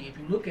at Uzi, if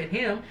you look at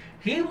him,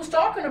 he was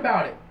talking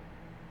about it.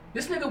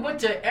 This nigga went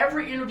to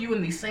every interview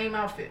in the same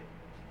outfit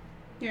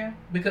Yeah.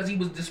 because he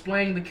was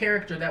displaying the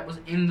character that was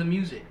in the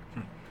music.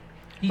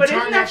 He But isn't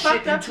turned that that shit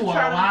fucked up into to a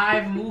try to-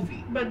 live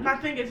movie. But my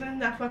thing isn't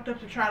that fucked up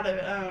to try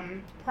to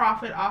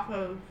profit off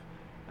of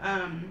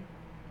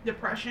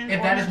depression?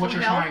 If or that is what mental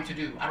you're health? trying to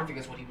do, I don't think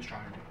that's what he was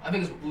trying to do. I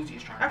think it's what Uzi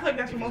is trying to I do. feel like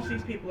that's what most of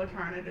these people are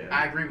trying to do.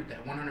 I agree with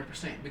that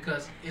 100%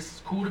 because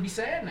it's cool to be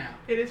sad now.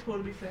 It is cool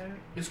to be sad.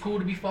 It's cool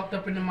to be fucked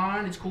up in the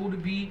mind. It's cool to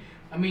be.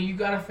 I mean, you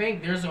gotta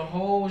think. There's a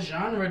whole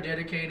genre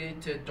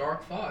dedicated to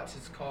dark thoughts.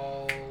 It's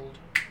called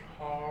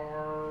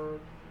Horrorcore.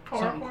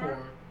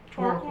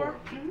 Horrorcore.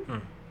 Mm-hmm.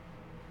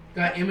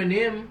 Got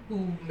Eminem,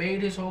 who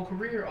made his whole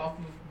career off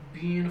of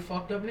being a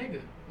fucked up nigga.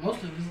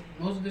 Most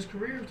of his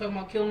career was talking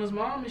about killing his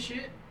mom and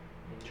shit.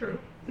 True.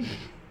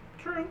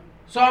 True.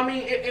 So I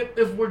mean,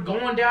 if we're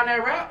going down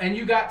that route, and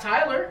you got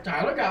Tyler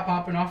got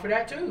popping off of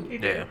that too. He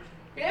did. Yeah.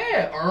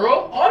 Yeah,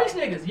 Earl, all these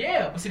niggas,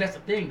 yeah. But see, that's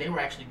the thing. They were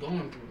actually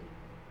going through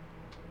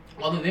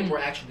it. All of them were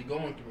actually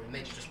going through it, and they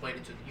just displayed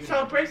it to the universe.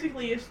 So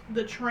basically, it's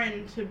the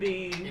trend to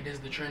be. It is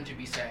the trend to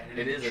be sad.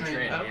 It is a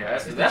trend. Okay. Yeah,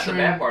 It's that's the trend.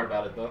 bad part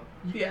about it, though.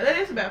 Yeah, that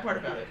is the bad part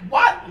about it.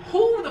 What?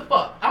 Who the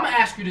fuck? I'm gonna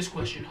ask you this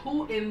question.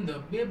 Who in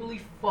the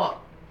bibbly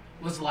fuck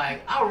was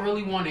like, I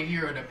really want to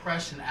hear a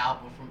depression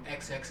album from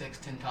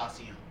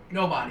XXXTentacion?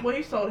 Nobody. Well,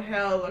 he sold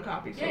hella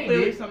copies, so Yeah, he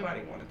clearly did.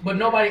 somebody wanted to. But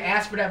nobody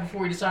asked for that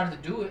before he decided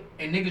to do it,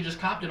 and nigga just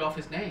copped it off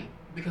his name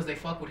because they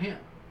fuck with him.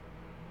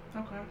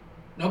 Okay.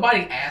 Nobody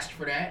asked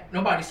for that.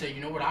 Nobody said,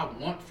 you know what I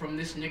want from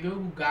this nigga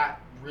who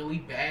got really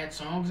bad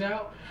songs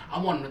out? I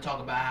want him to talk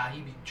about how he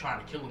be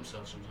trying to kill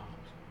himself sometimes.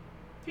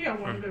 He had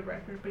one good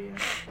record, but yeah.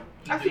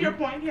 He I see do. your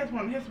point. He has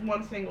one. His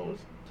one single was.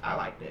 I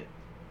liked it.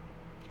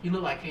 He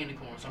looked like candy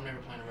corn, so I'm never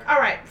playing a record. All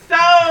right, so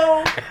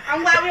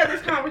I'm glad we had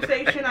this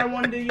conversation. I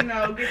wanted to,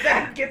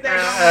 get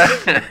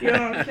that on. You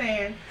know what I'm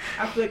saying?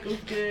 I feel like it was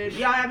good.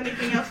 Y'all have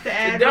anything else to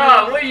add?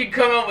 Dog, where you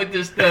come up with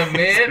this stuff,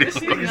 man? This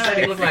He's nigga said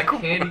he nuts. look like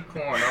candy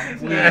corn. I'm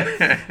He's weak.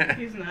 nuts.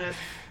 He's nuts.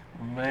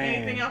 Man.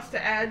 Anything else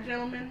to add,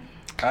 gentlemen?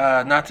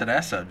 Not to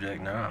that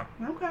subject, no.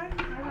 Okay.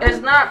 All right. It's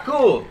not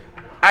cool.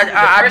 I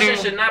Depression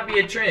do. should not be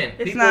a trend.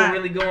 It's People not. are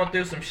really going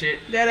through some shit.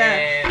 Dead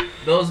ass. And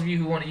those of you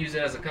who want to use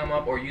it as a come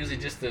up or use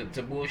it just to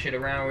bullshit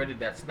around with it,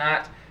 that's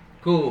not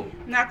cool.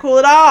 Not cool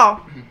at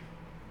all.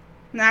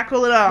 Not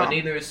cool at all. But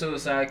neither is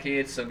suicide,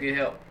 kids, so get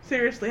help.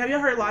 Seriously, have you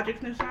heard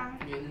Logic's new song?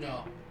 Yeah,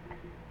 no.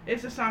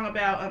 It's a song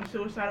about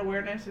suicide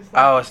awareness. It's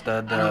like, Oh, it's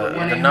the I know the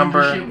 1-800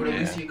 number. shit with Yeah.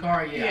 Alicia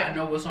Cara. Yeah, Yeah. I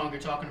know what song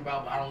you're talking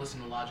about, but I don't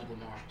listen to Logic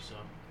Lamar, so.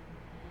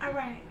 all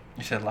right.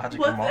 You said Logic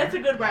Well, Lamar? it's a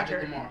good Logic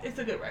record. Lamar. It's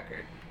a good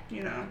record.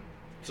 You know.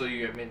 So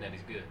you admit that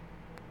he's good.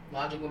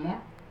 Logic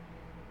Lamar?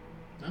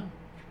 No.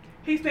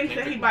 He thinks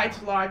that he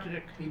bites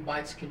Logic. He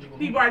bites Kendrick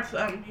Lamar. He bites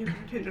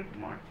Kendrick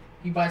Lamar.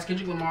 He bites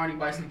Kendrick Lamar and he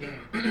bites the game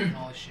and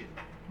all this shit.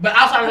 But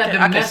outside of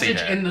that, I the can see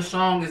message that. in the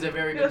song is a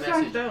very Yeah, good that song's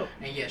message. dope.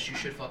 And yes, you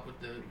should fuck with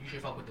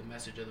the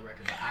message of the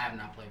record. But I have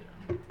not played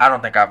it. I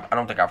don't think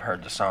I've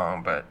heard the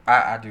song, but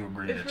I do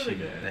agree It's that really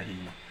good.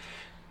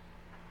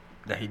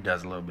 that he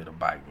does a little bit of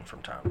biting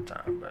from time to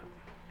time, but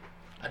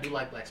I do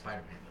like Black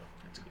Spider-Man though.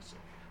 That's a good song.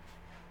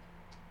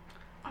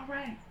 All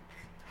right.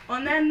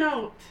 On that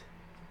note,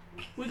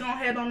 We gonna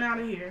head on out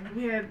of here.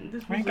 We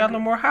ain't got no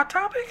more hot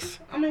topics.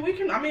 I mean, we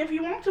can. I mean, if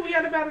you want to, we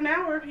got about an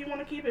hour. If you want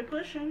to keep it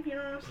pushing, you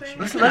know what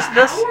I'm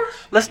saying.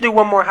 Let's do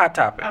one more hot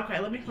topic. Okay,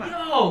 let me find.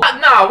 Yo,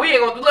 No, we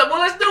ain't gonna do that. Well,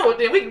 let's do it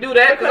then. We can do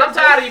that because I'm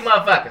tired of you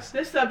motherfuckers.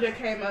 This subject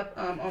came up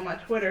on my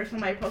Twitter.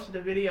 Somebody posted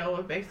a video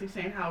of basically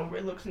saying how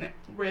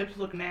ribs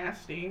look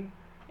nasty,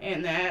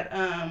 and that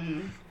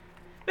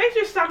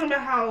basically just talking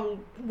about how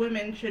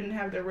women shouldn't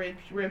have their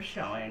ribs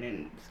showing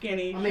and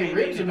skinny. I mean,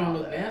 ribs are and gonna all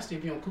look that. nasty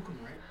if you don't cook them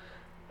right.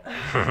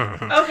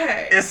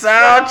 Okay. It's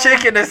all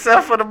chicken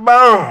except for the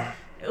bone.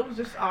 It was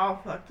just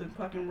all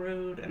fucking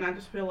rude, and I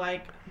just feel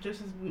like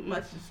just as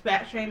much as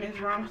fat shaming is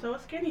wrong, so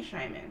is skinny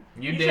shaming.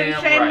 You shouldn't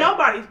damn shame right.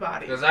 nobody's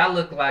body. Because I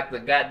look like the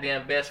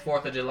goddamn best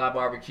 4th of July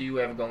barbecue you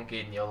ever gonna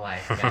get in your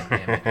life.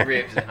 Goddamn it.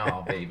 Ribs and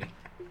all, baby.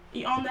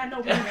 On that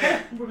note,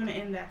 we're gonna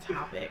end that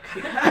topic.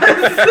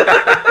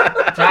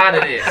 Tired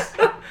of this.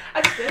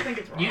 I still think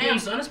it's wrong. Damn,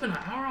 son, it's been an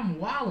hour. I'm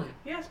wilding.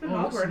 Yeah, it's been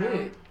Oh, over an what's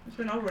hour. lit? It's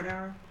been over an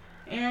hour.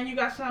 And you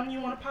got something you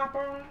want to pop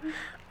on?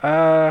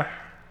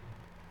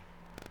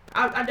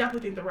 I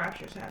definitely think the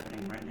rapture's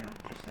happening right now.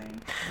 Just saying.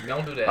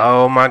 Don't do that.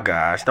 Oh my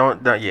gosh! Don't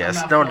I'm not do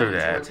flowing towards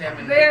that.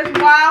 having There's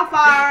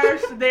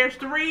that. wildfires. There's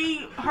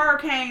 3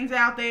 hurricanes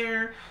out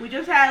there. We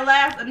just had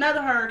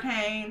another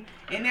hurricane,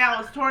 and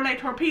now it's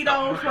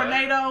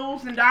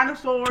tornadoes, and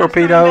dinosaurs.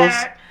 Torpedoes? coming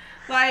back.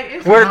 Like,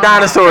 it's Where the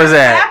dinosaurs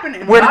at?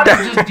 happening. Where the I'm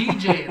di- just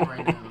DJing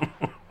right now.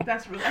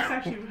 That's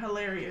actually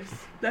hilarious.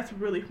 That's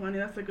really funny.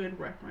 That's a good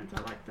reference.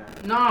 I like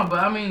that. No, but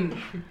I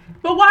mean,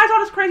 But why is all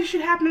this crazy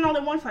shit happening all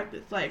at once like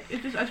this? Like, I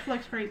just feel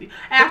like it's crazy.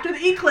 After the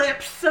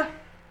eclipse,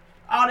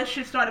 all this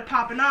shit started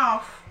popping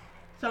off.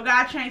 So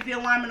God changed the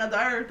alignment of the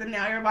earth, and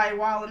now everybody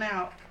wilding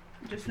out.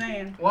 Just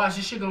saying. watch,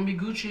 this shit gonna be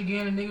Gucci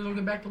again, and niggas gonna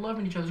get back to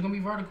loving each other. It's gonna be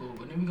vertical,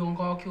 but then we gonna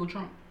call kill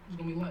Trump. It's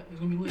gonna be lit. It's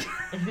gonna be lit.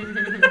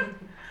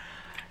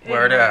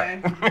 Word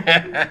Anyway.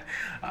 up.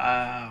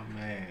 Oh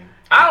man.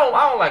 I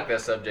don't like that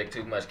subject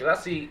too much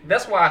because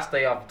that's why I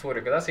stay off of Twitter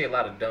because I see a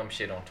lot of dumb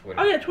shit on Twitter.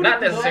 Oh yeah, Twitter.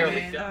 Not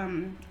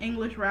necessarily.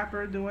 English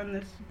rapper doing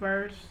this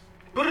verse.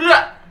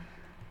 Have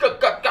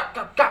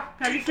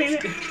Have you seen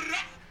it?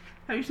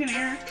 Have you seen it,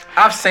 Aaron?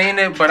 I've seen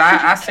it, but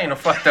I seen a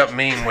fucked up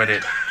meme with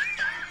it.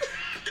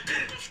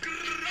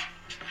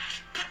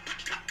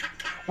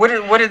 What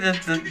did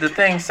the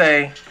thing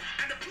say?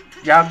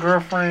 Y'all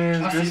girlfriends,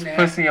 I this seen that.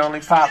 pussy only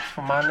pops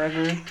for my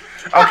nigga.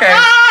 Okay,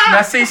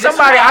 now see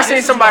somebody. I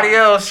seen somebody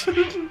else.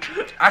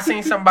 I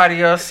seen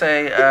somebody else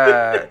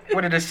say.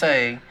 What did it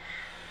say?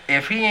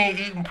 If he ain't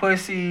eating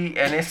pussy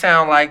and it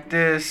sound like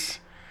this,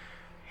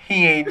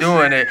 he ain't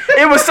doing it.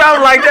 It was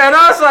something like that. And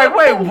I was like,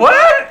 wait,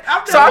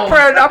 what? So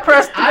I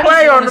pressed the I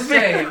play just on the wanna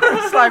say, video.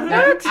 It's like,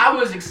 what? I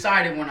was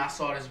excited when I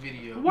saw this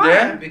video. Why?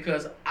 Yeah.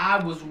 Because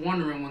I was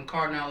wondering when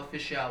Cardinal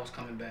Official was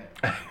coming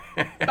back.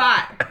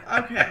 Bye.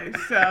 Okay,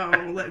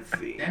 so let's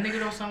see. That nigga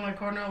don't sound like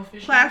Cardinal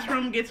Official.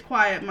 Classroom gets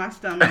quiet, my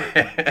stomach.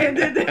 And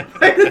then they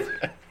play this.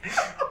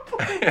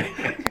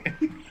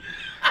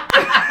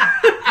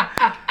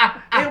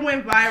 It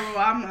went viral.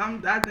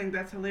 I think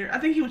that's hilarious. I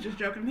think he was just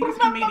joking. He's a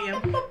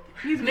comedian.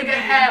 He's a Nigga comedian.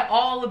 had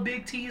all the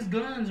Big T's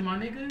guns, my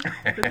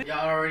nigga.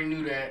 Y'all already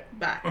knew that.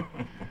 Bye.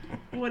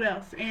 What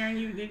else,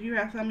 Aaron? Did you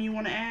have something you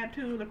want to add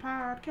to the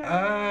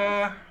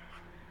podcast?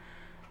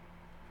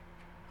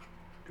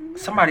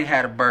 Somebody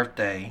had a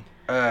birthday.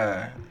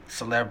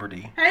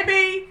 Celebrity. Hey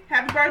B,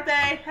 happy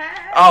birthday.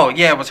 Hey. Oh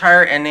yeah, it was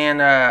her and then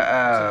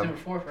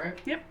September 4th, right?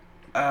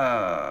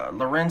 Yep.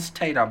 Lorenz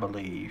Tate, I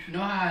believe. You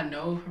know how I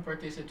know her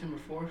birthday's September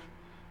 4th?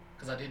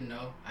 Because I didn't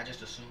know. I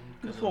just assumed.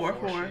 Because of the 4.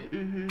 4 shit.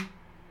 Mm-hmm.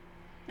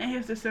 And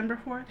here's December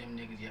 4th. Them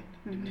niggas, yep.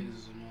 Them niggas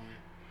is annoying.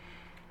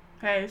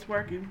 Hey, it's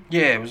working.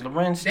 Yeah, it was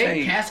Lorenz Their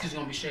Tate. casket's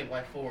gonna be shaped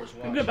like 4s.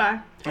 Watch. Goodbye.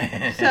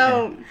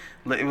 So,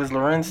 It was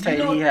Lorenz Tate.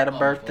 know- He had a Oh,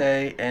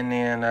 birthday, and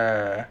then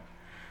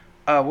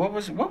what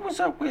was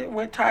up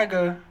with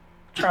Tyga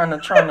trying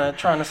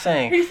to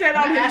sing? he said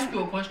Can on I his... ask you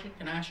a question?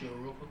 Can I ask you a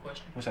real quick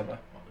question? What's up, bro?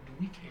 Do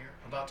we care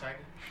about Tiger?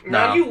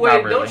 No, you not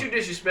wait. really. Don't you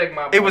disrespect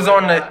my boy. It was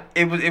on the. dog.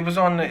 It was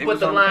on the. It Put was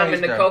the on lime page,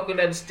 in the though.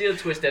 coconut and still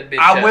twist that bitch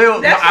I up. will.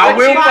 That's I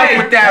will what's fuck fire.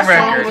 with that That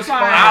song record. was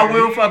fire. I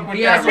will fuck with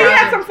He that has He record.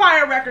 had some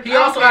fire records. He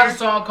also has a Okay.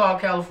 song called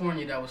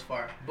California that was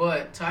fire.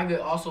 But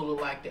Tiger also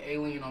looked like the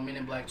alien on Men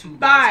in Black 2. Got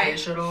Bye.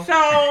 his head shut off. So,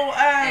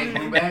 and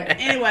grew back.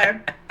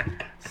 anyway.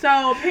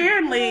 So,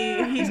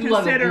 apparently, he's He like a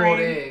boiled considering...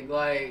 egg.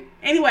 Like,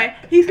 Anyway,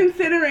 he's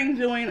considering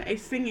doing a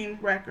singing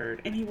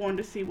record, and he wanted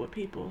to see what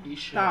people he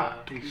should.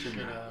 thought. He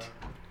should.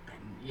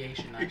 Yeah, he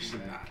should not. He do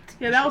should that. not.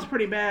 Yeah, that was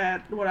pretty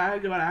bad. What I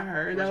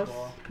heard, that was First of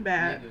all,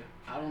 bad. nigga,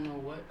 I don't know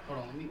what. Hold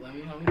on, let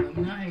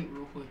me not hate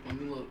real quick. Let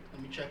me look.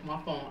 Let me check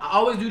my phone. I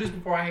always do this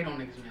before I hate on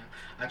niggas now.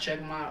 I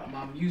check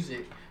my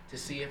music to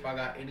see if I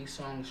got any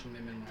songs from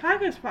them in my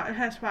Tiger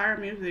has fire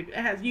music. It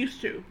has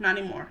used to, not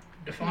anymore.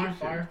 Define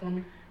fire for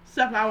me.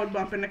 Stuff I would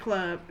bump in the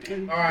club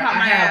and All right, pop I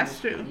my have ass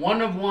to.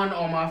 one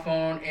on my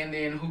phone, and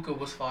then Hookah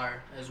was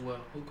fire as well.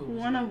 Hookah was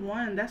One lit. of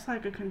one. That's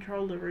like a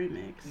controller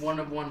remix. One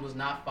of one was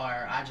not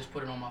fire. I just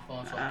put it on my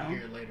phone so I Oh. can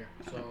hear it later.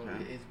 So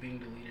Okay. it's being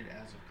deleted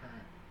as of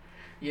current.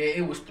 Yeah,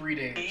 it was 3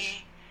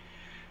 days.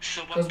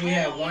 Because we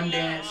had one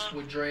dance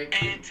with Drake.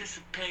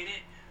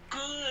 Anticipated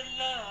good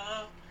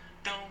love,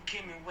 don't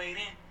keep me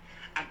waiting.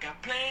 I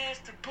got plans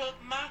to put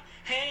my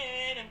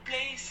head in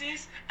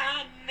places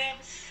I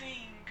never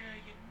seen, girl.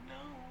 You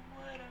know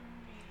what I mean.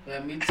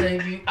 Let me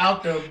take you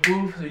out the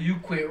booth so you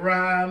quit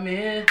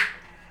rhyming.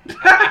 Guess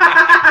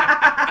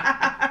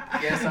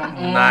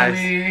I'm Nice.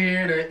 only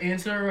here to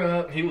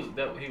interrupt. He was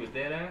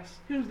dead ass.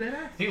 He was dead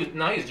ass? He was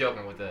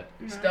joking with that.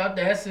 Stop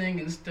that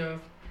singing stuff.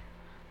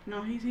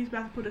 No, he's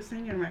about to put a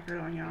singing record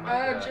on y'all.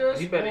 I God.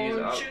 just He better use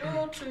want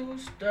it. you to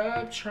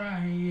stop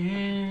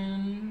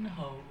trying.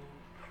 Oh.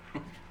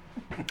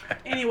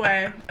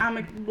 Anyway,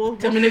 we'll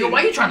Tell me, see. nigga,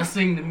 why you trying to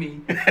sing to me?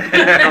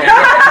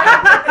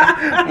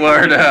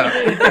 Word up.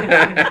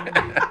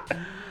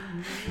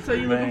 So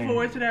you looking Man.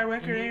 forward to that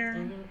record,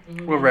 Aaron?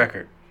 What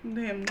record?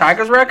 Him.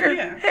 Tiger's record?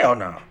 Yeah. Hell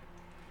no.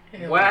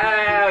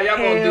 Wow, y'all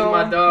gonna do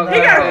my dog. He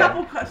got a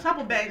like that.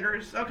 couple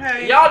bangers,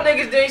 okay? Y'all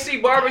niggas didn't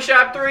see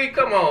Barbershop 3?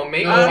 Come on,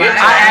 man. No, Gonna get I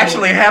y'all. I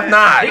actually have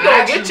not. He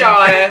gonna get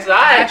y'all ass.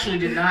 I actually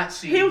did not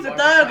see. He was a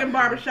thug in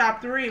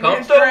Barbershop 3. Come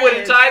his through with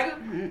it, dreads. Tiger.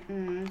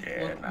 Mm-mm.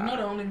 Yeah, Well, nah. you know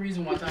the only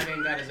reason why Tiger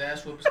ain't got his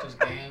ass whooped is because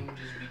Game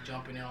just be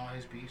jumping in on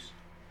his piece.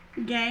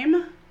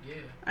 Game? Yeah.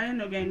 I didn't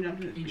know Game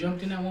jumped in. He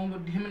jumped in that one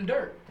with him and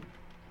Dirk.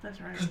 That's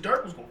right. Because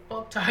Dirk was going to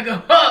fuck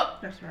Tiger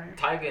up. That's right.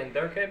 Tiger and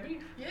Dirk had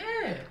beef.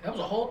 Yeah. That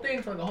was a whole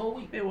thing for like a whole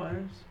week. It was.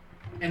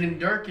 And then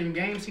Dirk and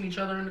Game seen each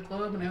other in the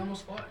club and they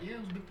almost fought. Yeah, it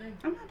was a big thing.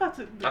 I'm not about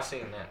to. I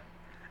seen that.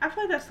 I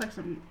feel like that's like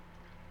some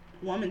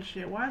woman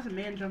shit. Why is a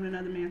man jumping in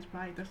another man's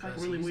fight? That's like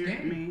 'Cause really he's weird to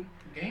Game.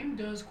 me. Game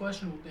does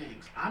questionable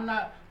things. I'm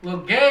not.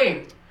 Look,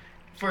 Game,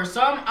 for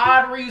some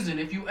odd reason,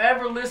 if you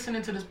ever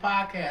listening to this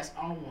podcast,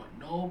 I don't want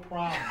no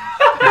problems.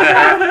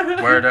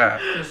 Word up.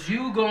 Cause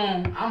I'm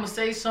gonna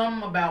say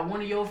something about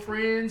one of your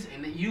friends,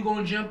 and then you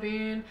gonna jump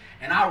in,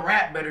 and I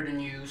rap better than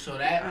you, so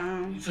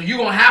you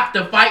gonna have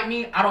to fight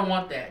me. I don't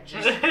want that.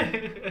 Just,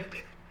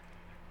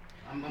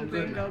 I'm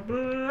good, Go,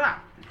 man. blah,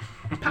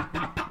 pop,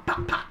 pop, pop,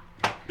 pop, pop.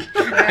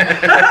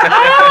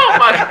 Oh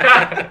my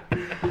god.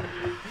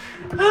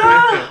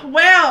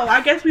 Well,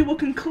 I guess we will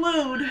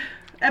conclude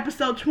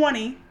episode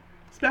 20.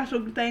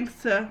 Special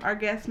thanks to our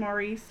guest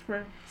Maurice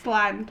for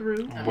sliding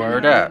through.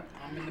 Word up.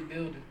 I'm in the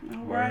building.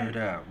 All Word right.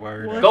 up.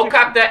 Word Well, up. Go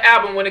cop that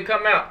album when it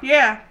come out.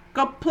 Yeah,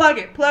 go plug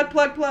it. Plug.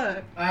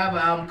 I have an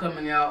album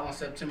coming out on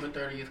September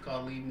 30th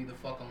called Leave Me the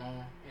Fuck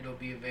Alone. It'll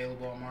be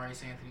available on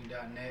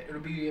MauriceAnthony.net.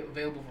 It'll be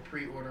available for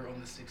pre-order on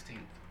the 16th.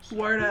 So,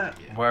 Word up.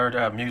 Yeah. Word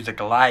up. Music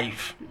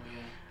life. Oh, yeah.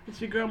 It's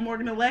your girl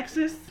Morgan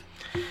Alexis.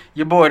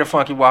 Your boy, the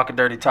Funky Walker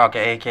Dirty Talker,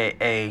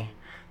 a.k.a.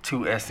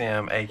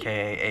 2SM,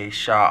 a.k.a. A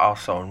Shaw,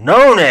 also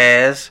known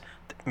as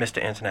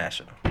Mr.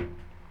 International.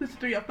 This is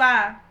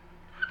 305.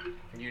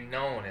 You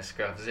known as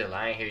Scruffzilla.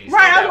 I ain't hear you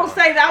Right, say I was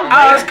gonna say that was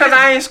Oh, it's because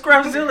I ain't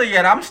Scruffzilla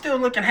yet. I'm still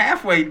looking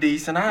halfway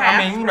decent.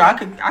 I mean, you know, I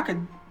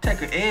could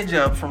take an edge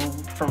up from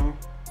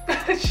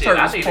Shit,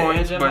 I certain need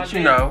points, to but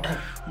you know,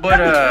 but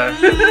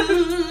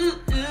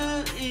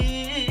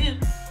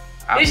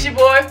It's your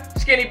boy,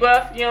 Skinny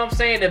Buff. You know what I'm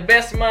saying? The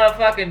best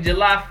motherfucking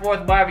July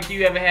 4th barbecue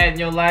you ever had in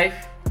your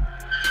life.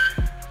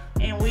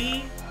 And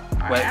we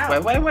are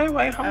out.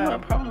 wait.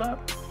 Hold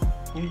up.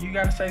 You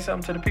gotta say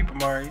something to the people,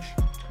 Maurice.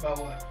 About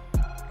what?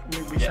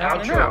 We Yeah,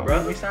 signing outro, out,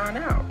 brother. We sign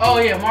out. Oh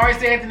yeah,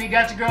 Maurice Anthony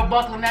got your girl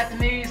buckling at the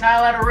knees.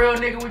 Holla at a real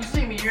nigga when you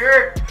see me, you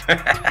heard?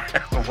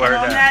 Word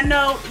On up. that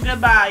note,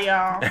 goodbye,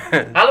 y'all.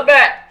 Holla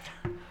back.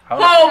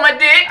 Hold Hold my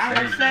dick.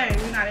 I was gonna say,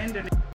 we're not ending it.